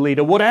Union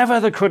leader, whatever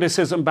the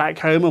criticism back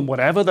home and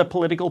whatever the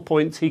political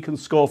points he can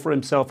score for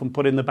himself and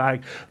put in the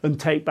bag and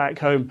take back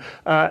home,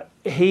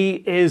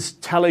 he is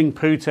telling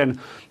Putin,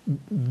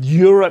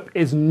 Europe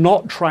is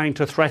not trying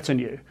to threaten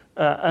you.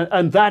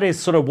 And that is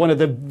sort of one of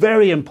the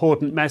very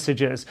important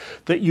messages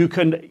that you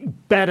can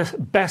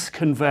best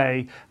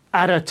convey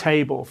at a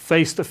table,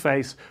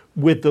 face-to-face,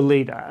 with the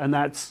leader. And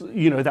that's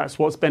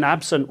what's been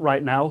absent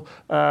right now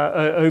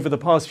over the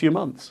past few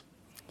months.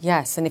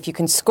 Yes, and if you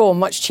can score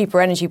much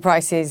cheaper energy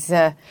prices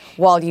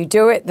while you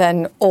do it,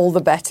 then all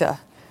the better.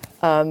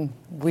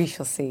 We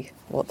shall see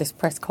what this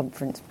press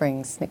conference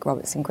brings. Nick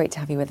Robertson, great to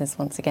have you with us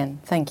once again.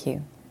 Thank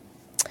you.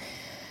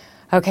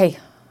 OK,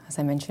 as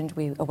I mentioned,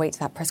 we await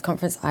that press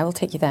conference. I will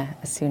take you there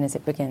as soon as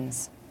it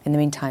begins. In the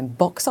meantime,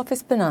 box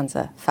office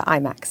bonanza for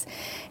IMAX.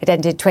 It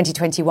ended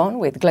 2021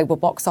 with global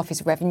box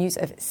office revenues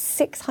of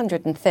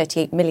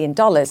 $638 million.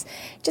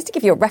 Just to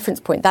give you a reference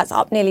point, that's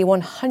up nearly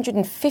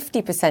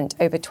 150%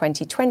 over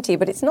 2020.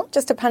 But it's not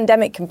just a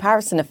pandemic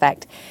comparison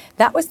effect.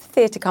 That was the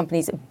theatre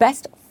company's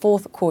best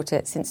fourth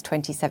quarter since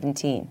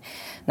 2017.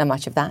 Now,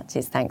 much of that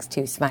is thanks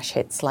to smash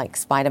hits like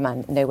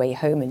Spider-Man, No Way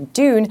Home and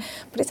Dune.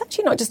 But it's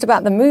actually not just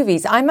about the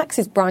movies. IMAX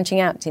is branching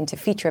out into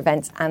feature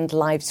events and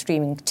live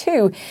streaming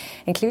too,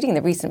 including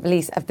the recent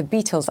release of the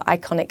Beatles'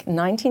 iconic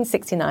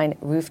 1969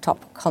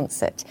 rooftop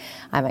concert.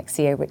 IMAX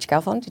CEO Rich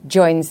Gelfond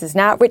joins us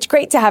now. Rich,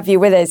 great to have you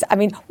with us. I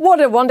mean,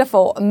 what a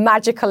wonderful,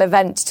 magical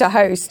event to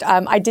host.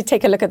 I did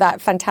take a look at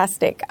that.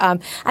 Fantastic.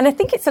 And I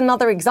think it's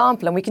another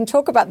example, and we can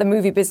talk about the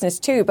movie business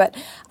too, but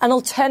an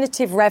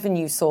alternative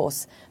revenue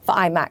source for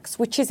IMAX,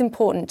 which is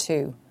important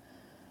too.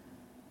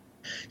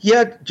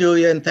 Yeah,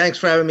 Julia, and thanks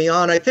for having me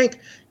on. I think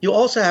you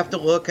also have to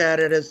look at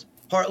it as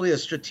partly a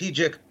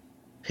strategic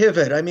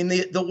pivot. I mean,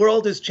 the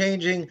world is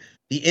changing,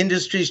 the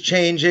industry's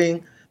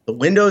changing, the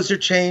windows are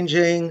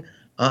changing,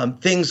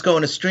 Things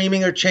going to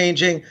streaming are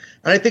changing.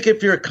 And I think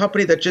if you're a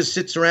company that just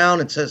sits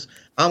around and says,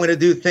 I'm going to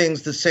do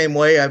things the same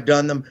way I've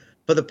done them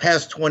for the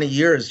past 20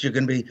 years, you're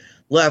going to be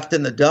left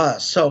in the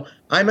dust. So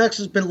IMAX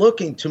has been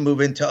looking to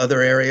move into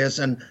other areas.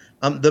 And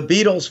the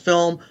Beatles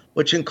film,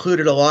 which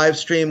included a live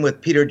stream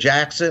with Peter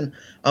Jackson,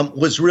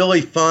 was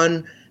really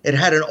fun. It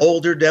had an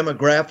older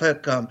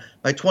demographic.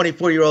 My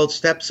 24-year-old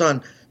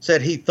stepson said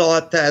he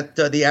thought that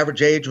the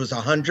average age was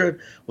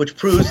 100, which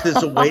proves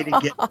there's a way to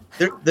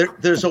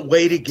get there's a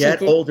way to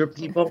get older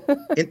people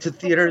into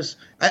theaters.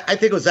 I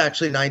think it was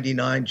actually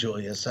 99,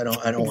 Julius. I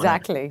don't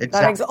exactly.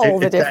 That makes all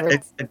the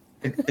difference.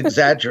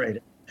 Exaggerate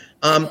it.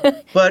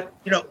 But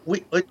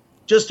we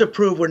just to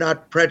prove we're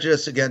not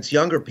prejudiced against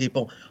younger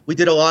people, we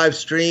did a live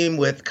stream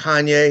with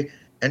Kanye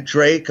and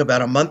Drake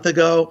about a month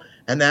ago,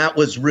 and that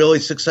was really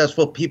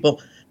successful.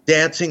 People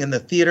dancing in the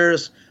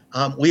theaters.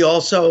 We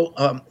also,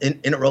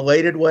 in a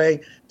related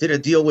way, did a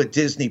deal with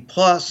Disney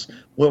Plus,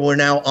 where we're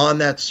now on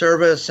that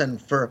service. And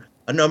for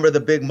a number of the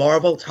big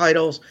Marvel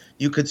titles,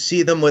 you could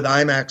see them with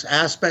IMAX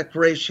aspect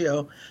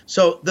ratio.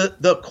 So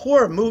the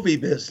core movie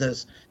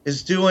business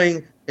is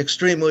doing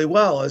extremely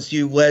well, as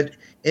you led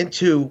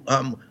into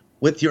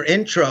with your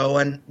intro.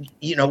 And,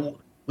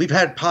 we've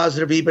had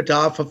positive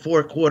EBITDA for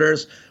 4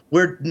 quarters.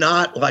 We're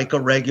not like a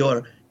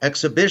regular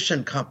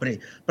exhibition company,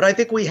 but I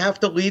think we have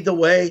to lead the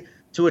way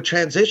to a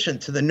transition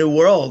to the new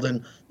world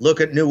and look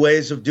at new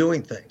ways of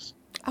doing things.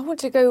 I want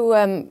to go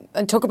and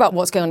talk about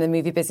what's going on in the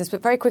movie business,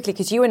 but very quickly,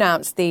 because you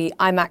announced the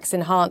IMAX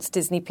Enhanced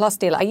Disney Plus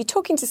deal. Are you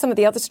talking to some of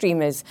the other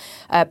streamers,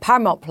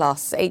 Paramount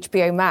Plus,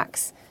 HBO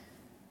Max?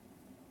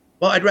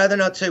 Well, I'd rather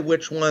not say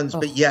which ones,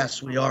 but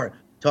yes, we are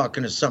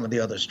talking to some of the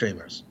other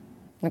streamers.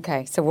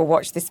 Okay, so we'll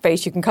watch this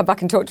space. You can come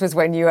back and talk to us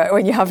when you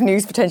have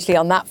news potentially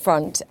on that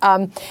front.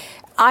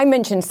 I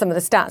mentioned some of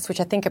the stats, which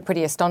I think are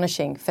pretty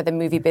astonishing for the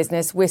movie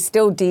business. We're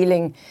still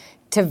dealing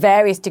to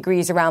various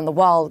degrees around the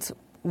world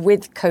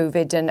with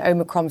COVID and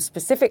Omicron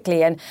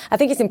specifically. And I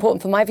think it's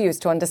important for my viewers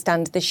to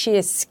understand the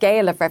sheer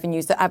scale of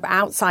revenues that are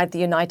outside the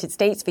United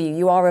States for you.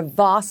 You are a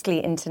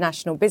vastly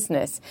international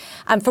business.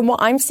 And from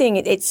what I'm seeing,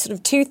 it's sort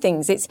of 2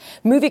 things. It's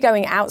movie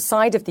going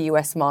outside of the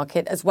US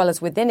market as well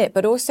as within it,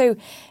 but also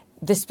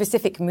the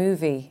specific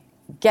movie,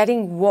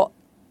 getting what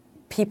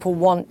people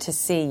want to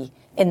see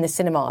in the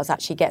cinemas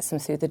actually gets them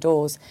through the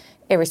doors,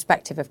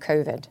 irrespective of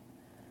COVID.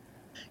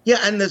 Yeah,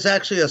 and there's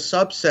actually a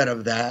subset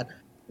of that,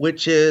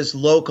 which is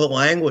local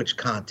language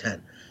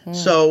content.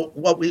 So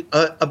what we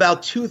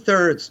about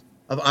 2/3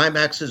 of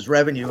IMAX's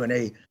revenue in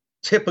a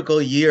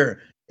typical year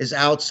is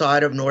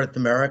outside of North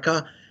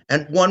America.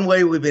 And one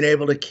way we've been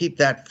able to keep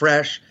that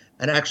fresh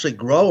and actually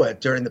grow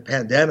it during the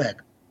pandemic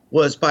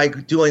was by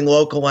doing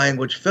local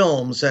language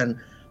films. And,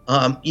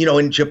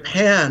 in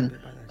Japan,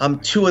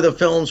 2 of the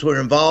films we're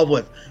involved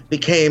with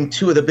became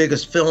 2 of the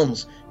biggest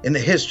films in the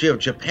history of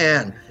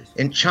Japan.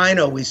 In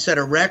China, we set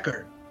a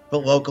record for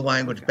local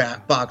language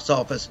box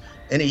office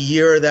in a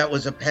year that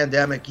was a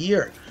pandemic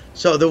year.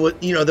 So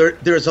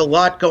there's a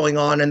lot going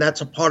on, and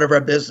that's a part of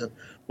our business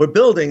we're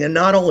building. And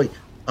not only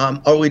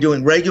are we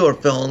doing regular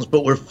films,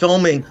 but we're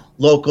filming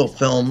local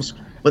films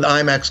with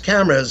IMAX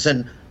cameras.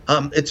 And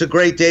it's a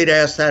great day to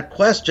ask that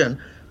question,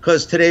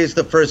 because today's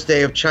the first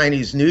day of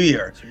Chinese New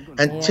Year.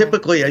 And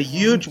typically a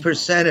huge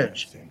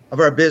percentage of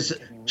our business,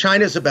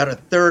 China's about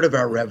 1/3 of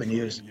our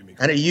revenues,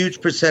 and a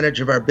huge percentage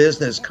of our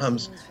business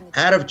comes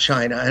out of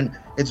China. And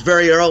it's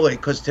very early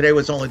because today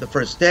was only the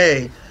first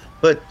day,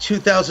 but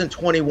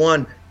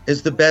 2021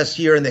 is the best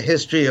year in the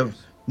history of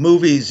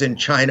movies in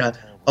China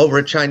over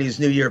a Chinese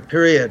New Year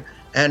period.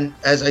 And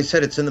as I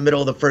said, it's in the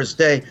middle of the first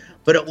day,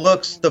 but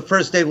the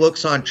first day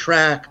looks on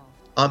track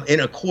in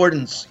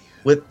accordance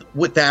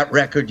with that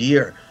record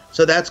year.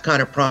 So that's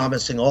kind of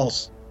promising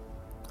also.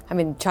 I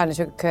mean, China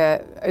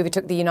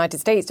overtook the United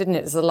States, didn't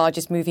it, as the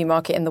largest movie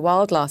market in the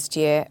world last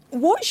year.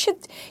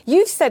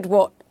 You've said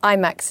what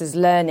IMAX is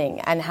learning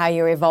and how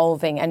you're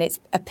evolving, and it's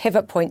a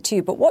pivot point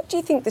too, but what do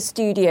you think the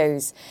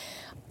studios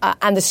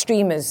and the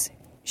streamers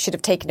should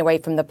have taken away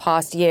from the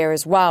past year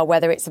as well,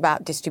 whether it's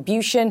about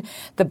distribution,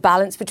 the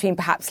balance between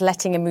perhaps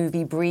letting a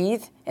movie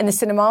breathe in the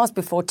cinemas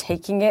before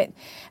taking it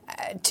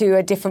to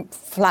a different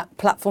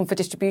platform for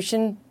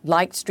distribution,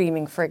 like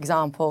streaming, for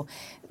example?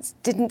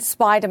 Didn't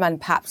Spider-Man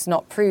perhaps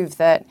not prove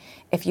that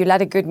if you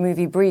let a good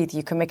movie breathe,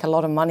 you can make a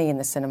lot of money in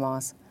the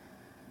cinemas?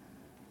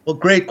 Well,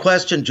 great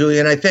question,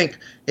 Julian. I think,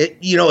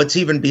 it's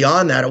even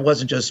beyond that. It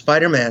wasn't just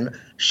Spider-Man.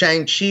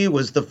 Shang-Chi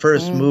was the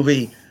first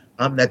movie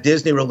that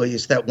Disney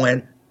released that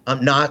went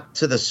not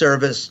to the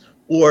service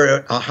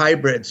or a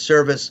hybrid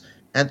service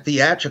and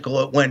theatrical.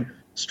 It went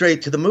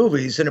straight to the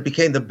movies, and it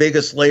became the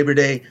biggest Labor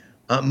Day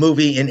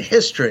movie in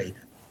history.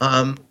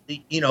 And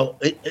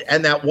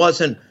that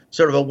wasn't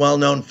sort of a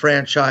well-known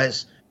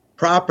franchise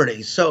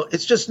property. So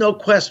it's just no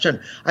question.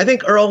 I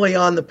think early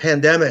on the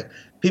pandemic,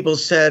 people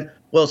said,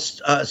 well,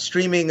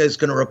 streaming is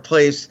going to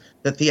replace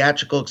the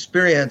theatrical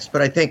experience.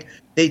 But I think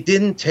they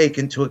didn't take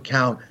into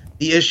account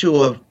the issue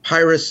of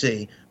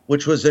piracy,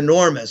 which was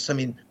enormous. I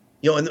mean,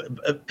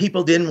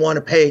 people didn't want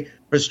to pay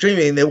for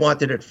streaming. They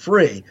wanted it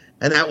free.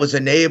 And that was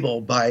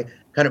enabled by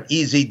kind of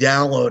easy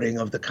downloading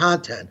of the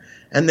content.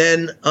 And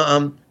then,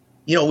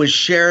 it was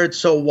shared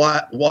so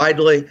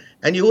widely.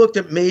 And you looked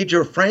at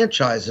major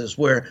franchises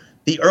where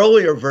the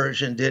earlier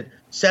version did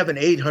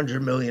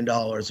 $700-800 million,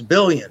 $1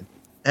 billion.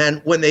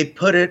 And when they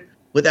put it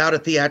without a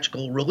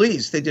theatrical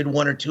release, they did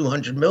 $100 or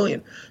 $200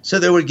 million. So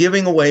they were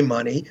giving away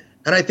money.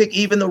 And I think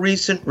even the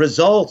recent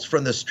results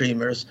from the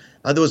streamers,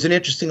 there was an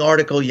interesting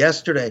article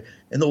yesterday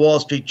in the Wall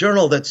Street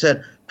Journal that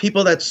said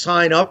people that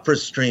sign up for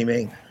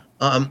streaming,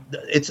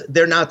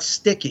 they're not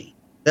sticky.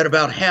 That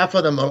about half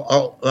of them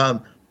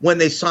are when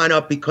they sign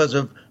up because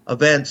of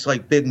events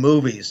like big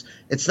movies,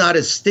 it's not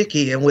as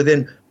sticky. And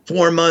within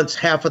 4 months,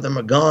 half of them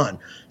are gone.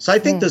 So I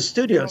think the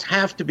studios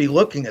have to be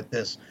looking at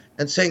this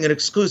and saying an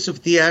exclusive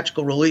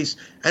theatrical release,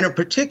 and in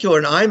particular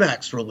an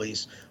IMAX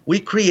release, we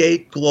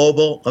create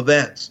global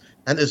events.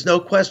 And there's no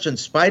question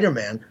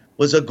Spider-Man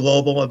was a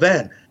global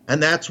event.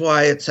 And that's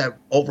why it's at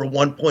over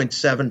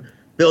 $1.7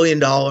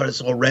 billion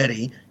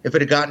already. If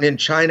it had gotten in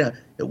China,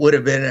 it would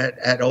have been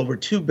at over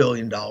 $2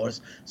 billion.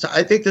 So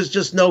I think there's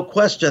just no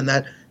question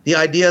that the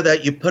idea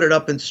that you put it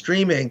up in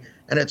streaming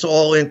and it's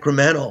all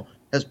incremental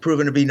has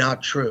proven to be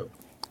not true.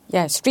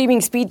 Yeah,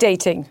 streaming speed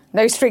dating,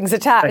 no strings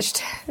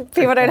attached.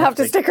 People don't have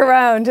to stick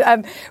around.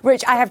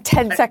 Rich, I have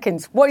 10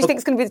 seconds. What do you think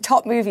is going to be the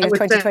top movie of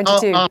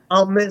 2022?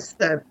 I'll miss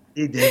that.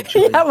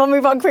 Yeah, we'll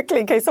move on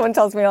quickly in case someone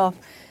tells me off.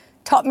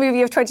 Top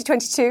movie of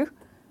 2022?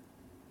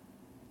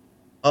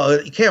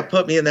 You can't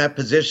put me in that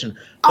position.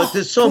 But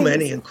there's so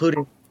many,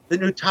 including the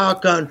new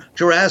Top Gun,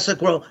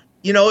 Jurassic World.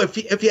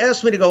 If you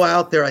ask me to go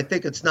out there, I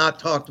think it's not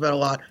talked about a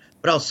lot,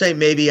 but I'll say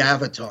maybe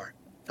Avatar.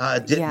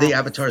 The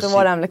Avatar the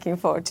one I'm looking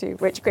forward to.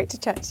 Rich, great to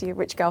chat to you.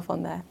 Rich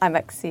Gelfond there,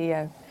 IMAX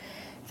CEO.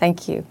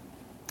 Thank you.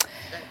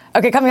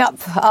 Okay, coming up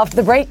after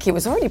the break, it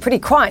was already pretty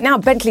quiet. Now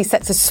Bentley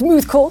sets a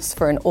smooth course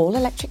for an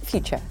all-electric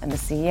future, and the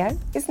CEO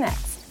is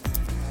next.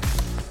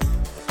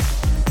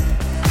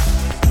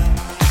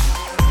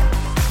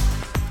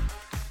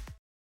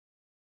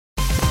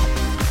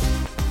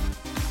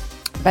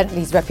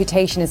 Bentley's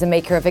reputation as a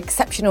maker of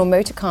exceptional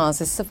motor cars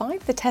has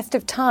survived the test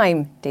of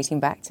time, dating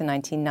back to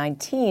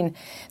 1919.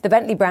 The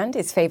Bentley brand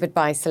is favoured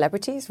by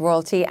celebrities,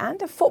 royalty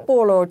and a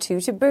footballer or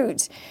two to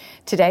boot.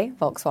 Today,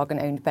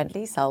 Volkswagen-owned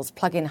Bentley sells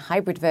plug-in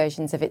hybrid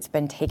versions of its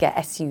Bentayga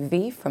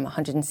SUV from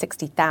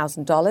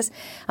 $160,000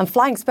 and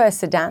Flying Spur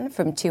sedan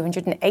from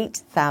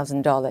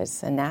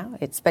 $208,000. And now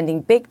it's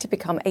spending big to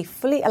become a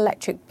fully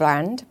electric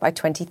brand by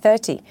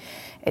 2030.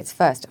 Its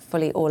first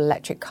fully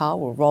all-electric car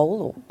will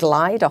roll or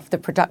glide off the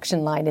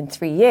production line in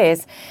 3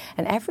 years.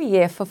 And every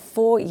year for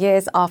 4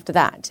 years after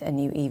that, a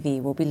new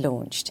EV will be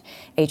launched.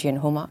 Adrian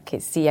Hallmark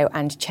is CEO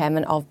and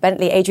chairman of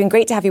Bentley. Adrian,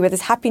 great to have you with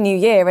us. Happy New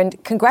Year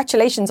and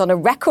congratulations on a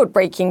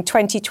record-breaking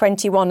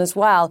 2021 as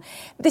well.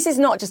 This is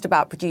not just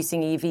about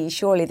producing EVs,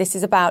 surely. This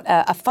is about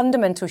a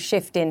fundamental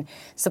shift in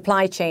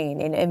supply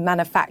chain, in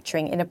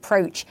manufacturing, in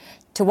approach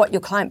to what your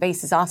client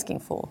base is asking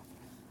for.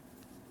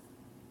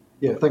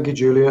 Yeah, thank you,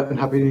 Julia, and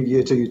Happy New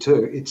Year to you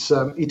too.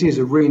 It is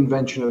a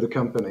reinvention of the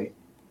company,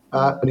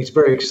 and it's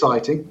very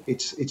exciting.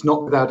 It's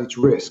not without its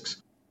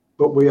risks,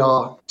 but we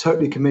are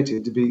totally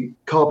committed to be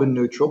carbon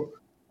neutral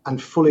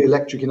and fully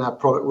electric in our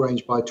product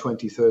range by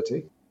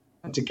 2030.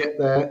 And to get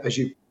there, as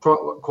you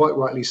quite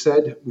rightly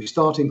said, we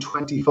start in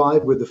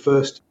 25 with the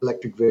first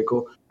electric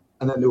vehicle,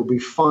 and then there will be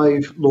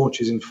 5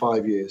 launches in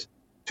 5 years.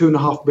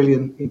 $2.5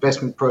 billion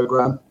investment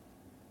program,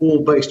 all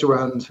based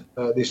around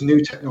this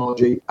new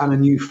technology and a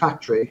new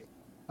factory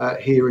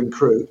here in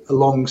Crewe,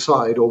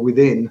 alongside or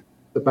within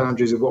the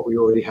boundaries of what we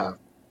already have.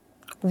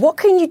 What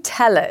can you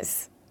tell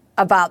us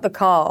about the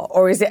car,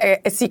 or is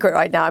it a secret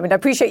right now? I mean, I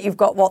appreciate you've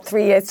got,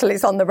 3 years till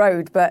it's on the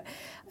road, but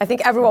I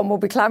think everyone will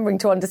be clamouring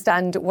to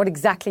understand what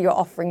exactly your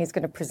offering is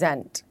going to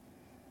present.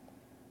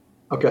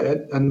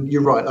 Okay, and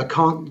you're right, I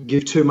can't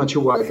give too much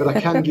away, but I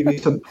can give you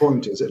some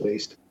pointers at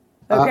least.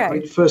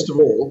 Okay. First of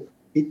all,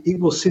 it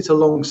will sit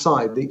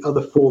alongside the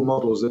other 4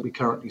 models that we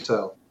currently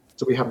sell.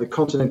 So we have the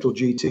Continental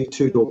GT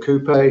 2-door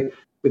coupe,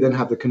 we then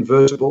have the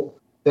convertible,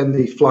 then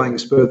the Flying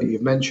Spur that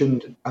you've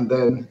mentioned, and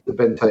then the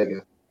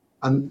Bentayga.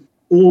 And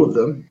all of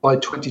them, by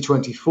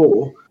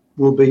 2024,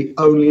 will be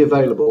only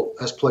available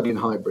as plug-in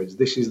hybrids.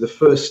 This is the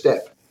first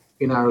step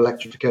in our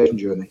electrification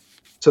journey.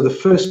 So the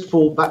first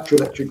full battery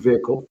electric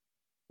vehicle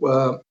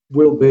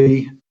will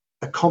be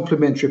a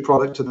complementary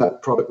product to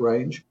that product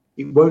range.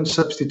 It won't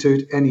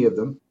substitute any of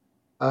them.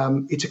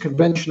 It's a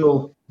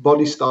conventional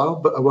body style,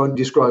 but I won't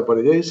describe what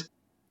it is.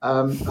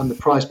 And the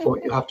price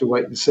point, you'll have to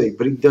wait and see.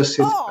 But it does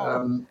sit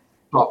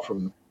apart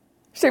from them.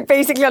 So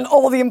basically on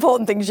all the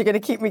important things, you're going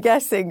to keep me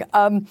guessing.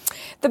 The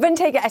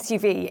Bentayga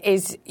SUV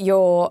is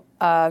your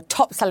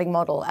top-selling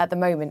model at the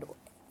moment.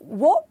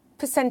 What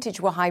percentage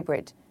were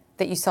hybrid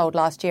that you sold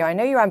last year? I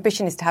know your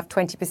ambition is to have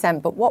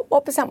 20%, but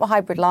what percent were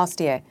hybrid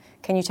last year?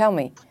 Can you tell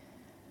me?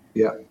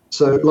 Yeah,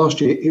 so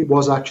last year it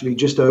was actually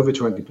just over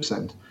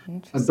 20%.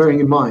 And bearing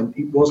in mind,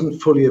 it wasn't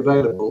fully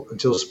available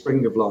until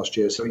spring of last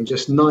year. So in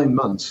just 9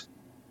 months,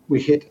 we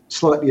hit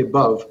slightly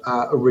above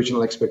our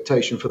original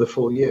expectation for the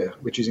full year,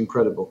 which is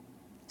incredible.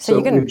 So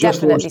you're going to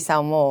definitely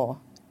sell more.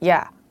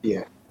 Yeah.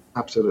 Yeah,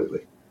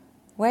 absolutely.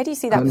 Where do you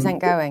see that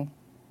percent going?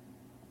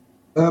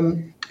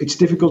 It's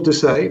difficult to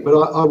say, but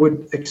I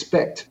would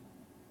expect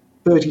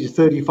 30 to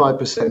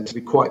 35% to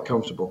be quite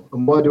comfortable.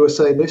 And why do I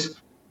say this?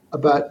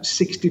 About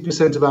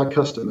 60% of our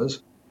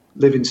customers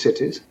live in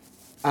cities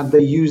and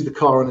they use the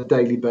car on a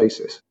daily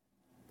basis.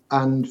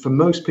 And for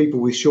most people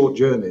with short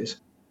journeys,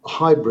 a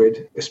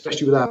hybrid,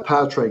 especially with our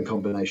powertrain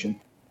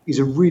combination, is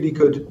a really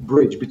good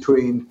bridge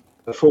between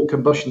a full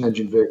combustion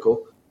engine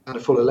vehicle and a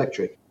full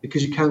electric,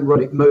 because you can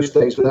run it most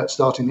days without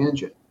starting the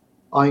engine.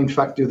 I, in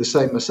fact, do the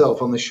same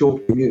myself on the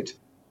short commute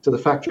to the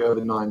factory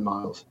over 9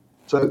 miles.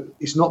 So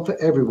it's not for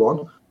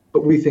everyone,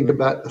 but we think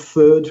about a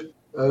third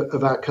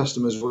of our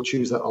customers will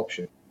choose that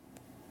option.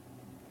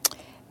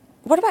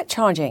 What about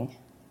charging?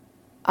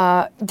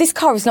 This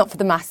car is not for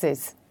the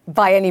masses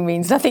by any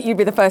means. I think you'd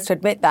be the first to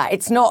admit that.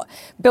 It's not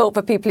built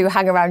for people who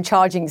hang around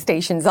charging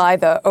stations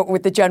either, or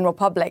with the general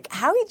public.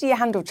 How do you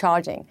handle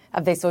charging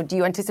of this, or do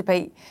you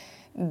anticipate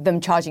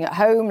them charging at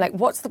home? Like,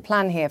 what's the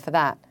plan here for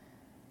that?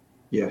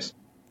 Yes.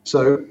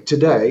 So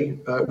today,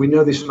 we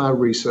know this from our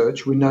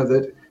research. We know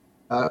that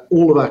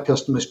all of our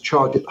customers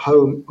charge at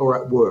home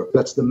or at work.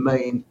 That's the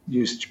main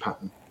usage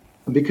pattern.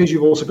 And because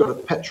you've also got a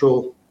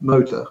petrol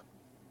motor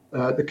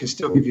that can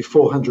still give you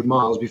 400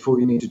 miles before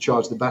you need to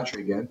charge the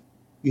battery again,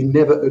 you're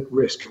never at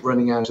risk of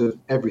running out of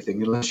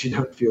everything unless you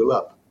don't fuel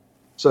up.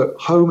 So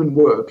home and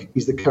work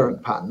is the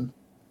current pattern.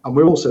 And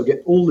we also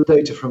get all the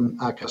data from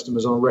our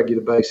customers on a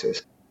regular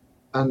basis.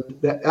 And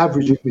they're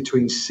averaging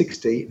between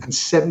 60 and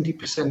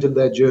 70% of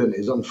their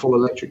journeys on full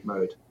electric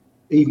mode,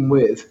 even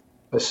with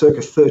a circa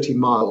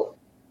 30-mile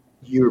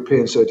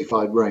European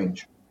certified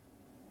range.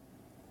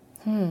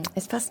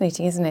 It's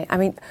fascinating, isn't it? I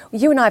mean,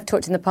 you and I have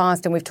talked in the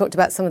past, and we've talked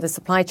about some of the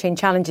supply chain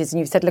challenges, and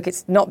you've said, look,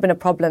 it's not been a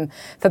problem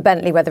for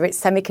Bentley, whether it's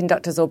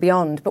semiconductors or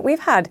beyond. But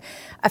we've had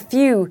a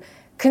few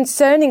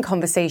concerning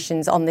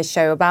conversations on this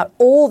show about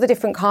all the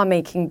different car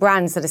making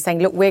brands that are saying,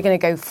 look, we're going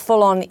to go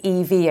full on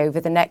EV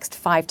over the next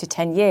 5 to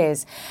 10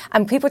 years.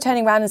 And people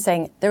turning around and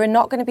saying there are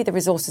not going to be the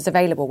resources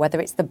available, whether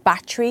it's the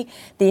battery,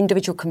 the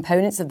individual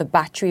components of the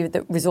battery,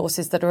 the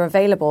resources that are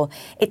available.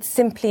 It's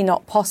simply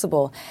not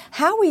possible.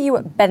 How are you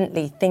at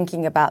Bentley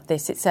thinking about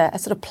this? It's a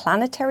sort of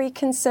planetary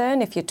concern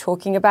if you're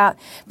talking about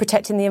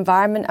protecting the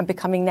environment and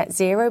becoming net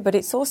zero, but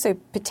it's also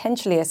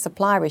potentially a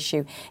supplier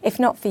issue, if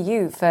not for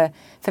you, for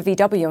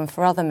VW and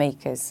for other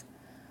makers.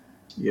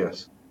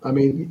 Yes. I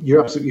mean,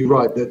 you're absolutely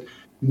right that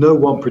no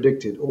one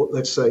predicted, or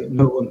let's say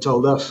no one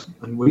told us,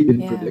 and we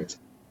didn't predict,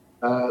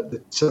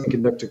 the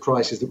semiconductor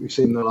crisis that we've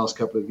seen in the last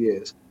couple of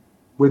years.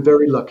 We're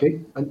very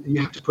lucky, and you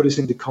have to put this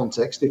into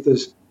context. If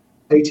there's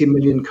 80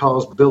 million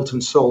cars built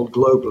and sold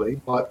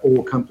globally by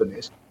all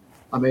companies,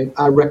 I mean,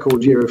 our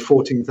record year of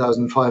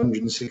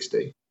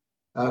 14,560,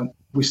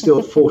 we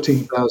still have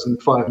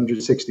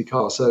 14,560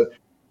 cars. So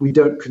we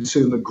don't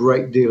consume a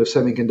great deal of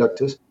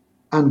semiconductors,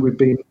 and we've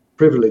been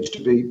privileged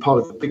to be part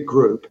of a big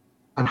group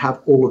and have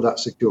all of that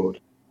secured.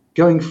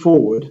 Going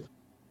forward,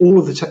 all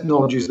of the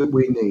technologies that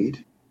we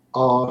need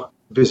are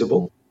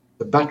visible.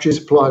 The battery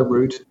supply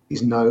route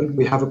is known.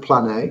 We have a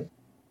plan A.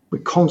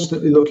 We're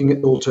constantly looking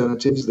at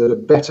alternatives that are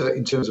better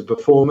in terms of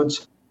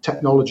performance,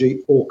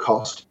 technology, or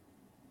cost.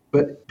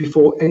 But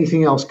before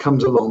anything else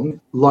comes along,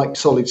 like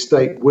solid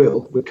state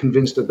will, we're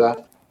convinced of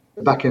that,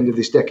 the back end of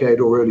this decade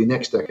or early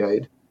next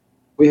decade,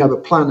 we have a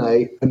plan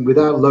A, and with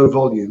our low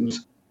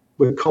volumes,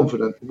 we're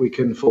confident we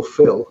can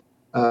fulfill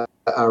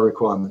our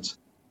requirements.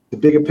 The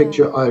bigger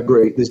picture, I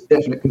agree, there's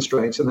definite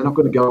constraints, and they're not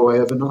going to go away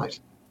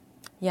overnight.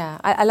 Yeah,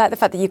 I like the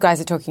fact that you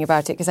guys are talking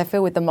about it, because I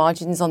feel with the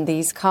margins on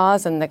these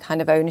cars and the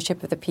kind of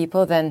ownership of the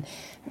people, then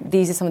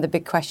these are some of the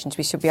big questions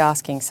we should be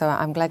asking. So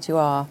I'm glad you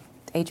are.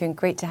 Adrian,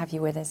 great to have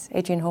you with us.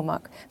 Adrian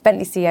Hallmark,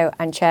 Bentley CEO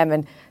and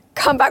Chairman.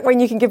 Come back when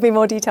you can give me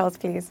more details,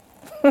 please.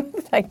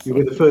 Thank you.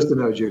 You'll be the first to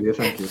know, Julia.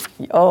 Thank you.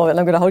 Oh, and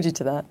I'm going to hold you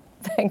to that.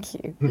 Thank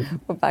you.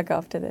 We're back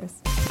after this.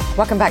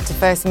 Welcome back to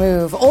First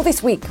Move. All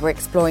this week, we're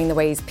exploring the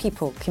ways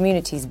people,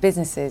 communities,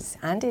 businesses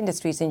and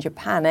industries in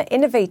Japan are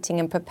innovating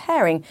and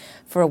preparing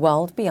for a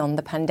world beyond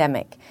the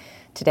pandemic.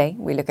 Today,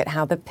 we look at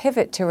how the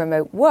pivot to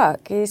remote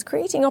work is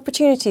creating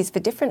opportunities for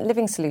different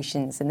living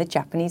solutions in the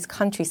Japanese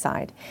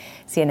countryside.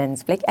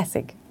 CNN's Blake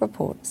Essig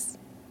reports.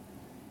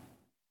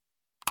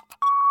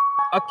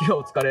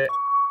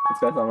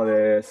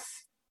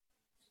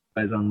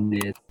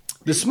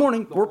 This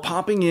morning, we're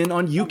popping in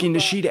on Yuki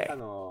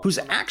Nishide, who's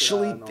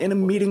actually in a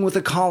meeting with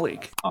a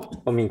colleague.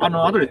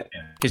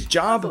 His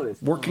job,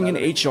 working in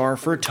HR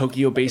for a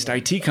Tokyo-based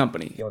IT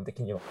company.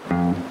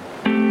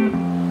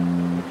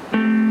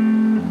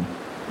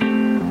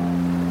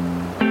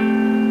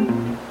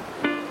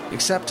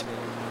 Except,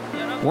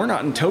 we're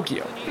not in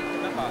Tokyo.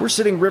 We're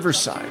sitting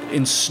riverside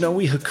in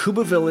snowy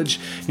Hakuba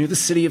village near the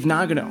city of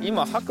Nagano.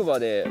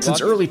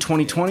 Since early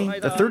 2020,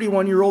 the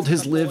 31-year-old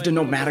has lived a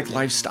nomadic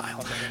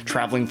lifestyle,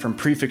 traveling from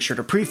prefecture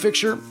to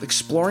prefecture,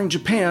 exploring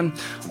Japan,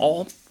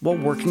 all while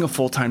working a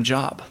full-time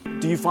job.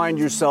 Do you find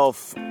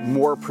yourself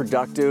more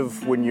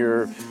productive when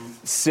you're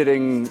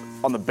sitting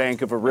on the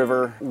bank of a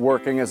river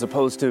working as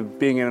opposed to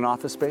being in an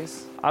office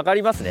space? 上が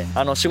りますね。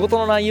仕事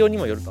の内容に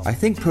もよると。 I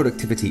think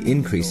productivity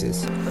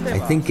increases. I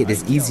think it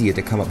is easier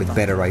to come up with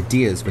better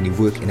ideas when you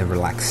work in a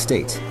relaxed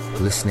state,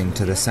 listening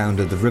to the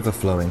sound of the river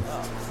flowing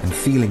and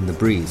feeling the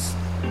breeze.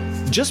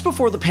 Just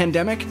before the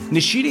pandemic,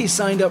 Nishide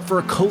signed up for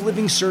a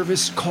co-living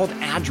service called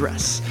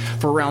Address.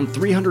 For around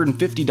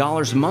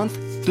 $350 a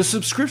month, the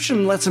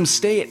subscription lets him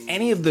stay at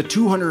any of the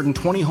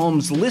 220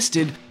 homes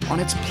listed on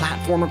its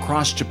platform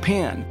across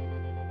Japan.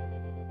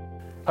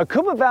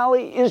 Hakuba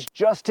Valley is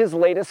just his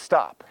latest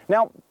stop.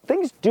 Now,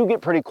 things do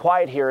get pretty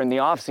quiet here in the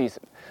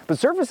off-season, but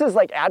services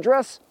like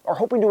Address are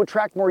hoping to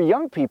attract more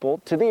young people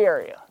to the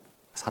area.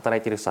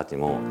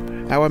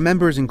 Our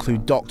members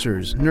include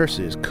doctors,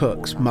 nurses,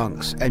 cooks,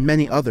 monks, and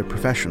many other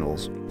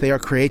professionals. They are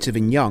creative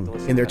and young,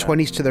 in their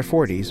 20s to their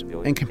 40s,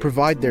 and can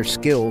provide their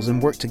skills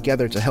and work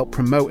together to help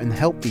promote and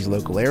help these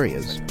local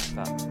areas.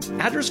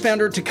 Address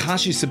founder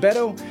Takashi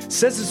Sabeto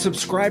says his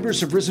subscribers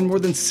have risen more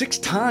than 6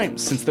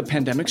 times since the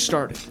pandemic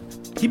started.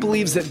 He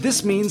believes that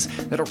this means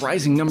that a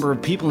rising number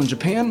of people in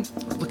Japan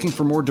are looking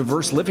for more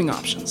diverse living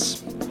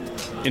options.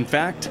 In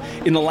fact,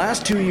 in the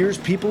last 2 years,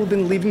 people have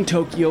been leaving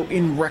Tokyo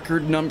in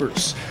record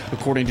numbers.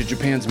 According to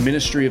Japan's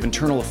Ministry of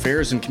Internal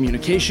Affairs and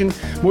Communication,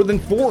 more than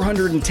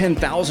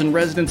 410,000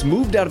 residents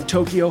moved out of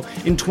Tokyo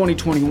in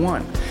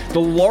 2021, the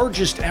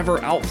largest ever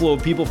outflow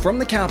of people from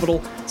the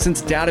capital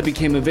since data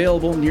became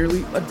available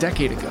nearly a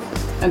decade ago.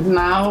 And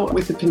now,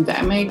 with the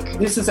pandemic,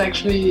 this has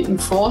actually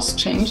enforced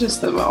changes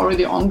that were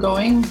already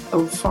ongoing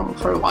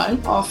for a while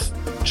of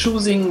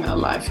choosing a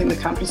life in the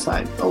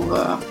countryside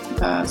over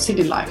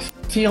city life.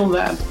 I feel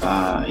that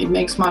it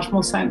makes much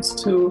more sense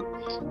to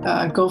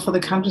go for the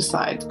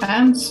countryside.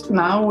 And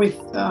now with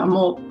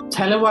more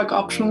telework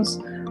options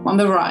on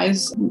the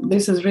rise,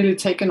 this has really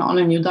taken on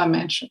a new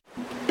dimension.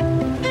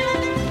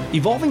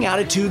 Evolving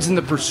attitudes in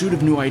the pursuit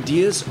of new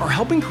ideas are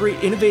helping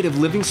create innovative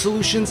living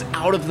solutions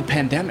out of the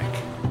pandemic.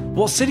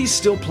 While cities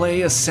still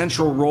play a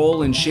central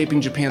role in shaping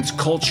Japan's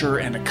culture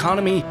and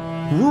economy,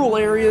 rural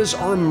areas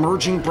are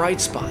emerging bright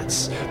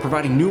spots,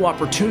 providing new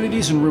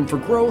opportunities and room for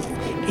growth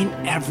in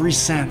every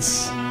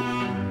sense.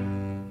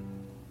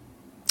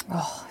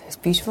 Oh, those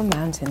beautiful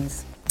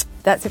mountains.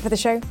 That's it for the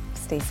show.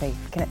 Stay safe,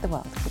 connect the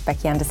world.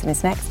 Becky Anderson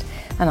is next,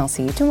 and I'll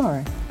see you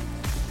tomorrow.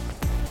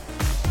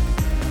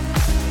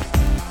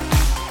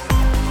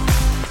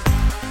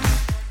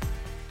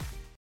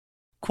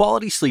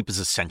 Quality sleep is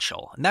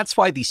essential, and that's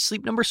why the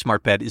Sleep Number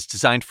Smart Bed is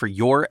designed for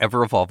your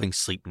ever-evolving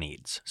sleep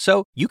needs.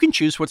 So you can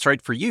choose what's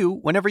right for you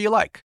whenever you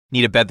like.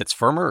 Need a bed that's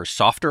firmer or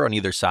softer on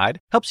either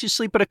side? Helps you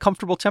sleep at a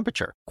comfortable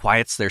temperature.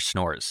 Quiets their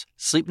snores.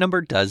 Sleep Number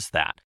does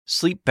that.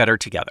 Sleep better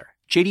together.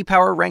 J.D.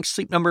 Power ranks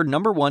Sleep Number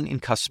 #1 in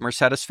customer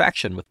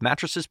satisfaction with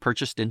mattresses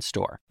purchased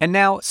in-store. And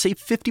now, save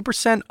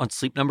 50% on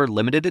Sleep Number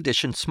limited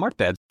edition smart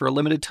beds for a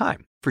limited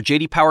time. For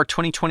J.D. Power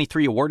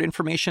 2023 award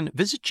information,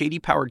 visit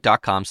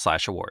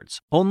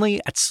jdpower.com/awards.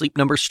 Only at Sleep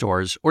Number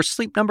stores or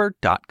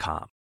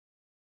sleepnumber.com.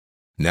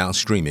 Now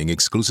streaming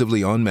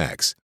exclusively on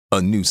Max,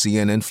 a new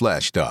CNN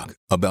flash doc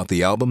about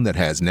the album that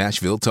has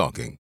Nashville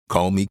talking,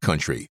 Call Me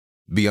Country.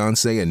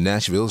 Beyoncé and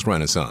Nashville's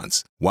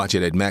Renaissance. Watch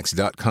it at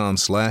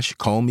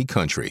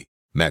max.com/callmecountry.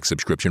 Max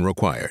subscription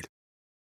required.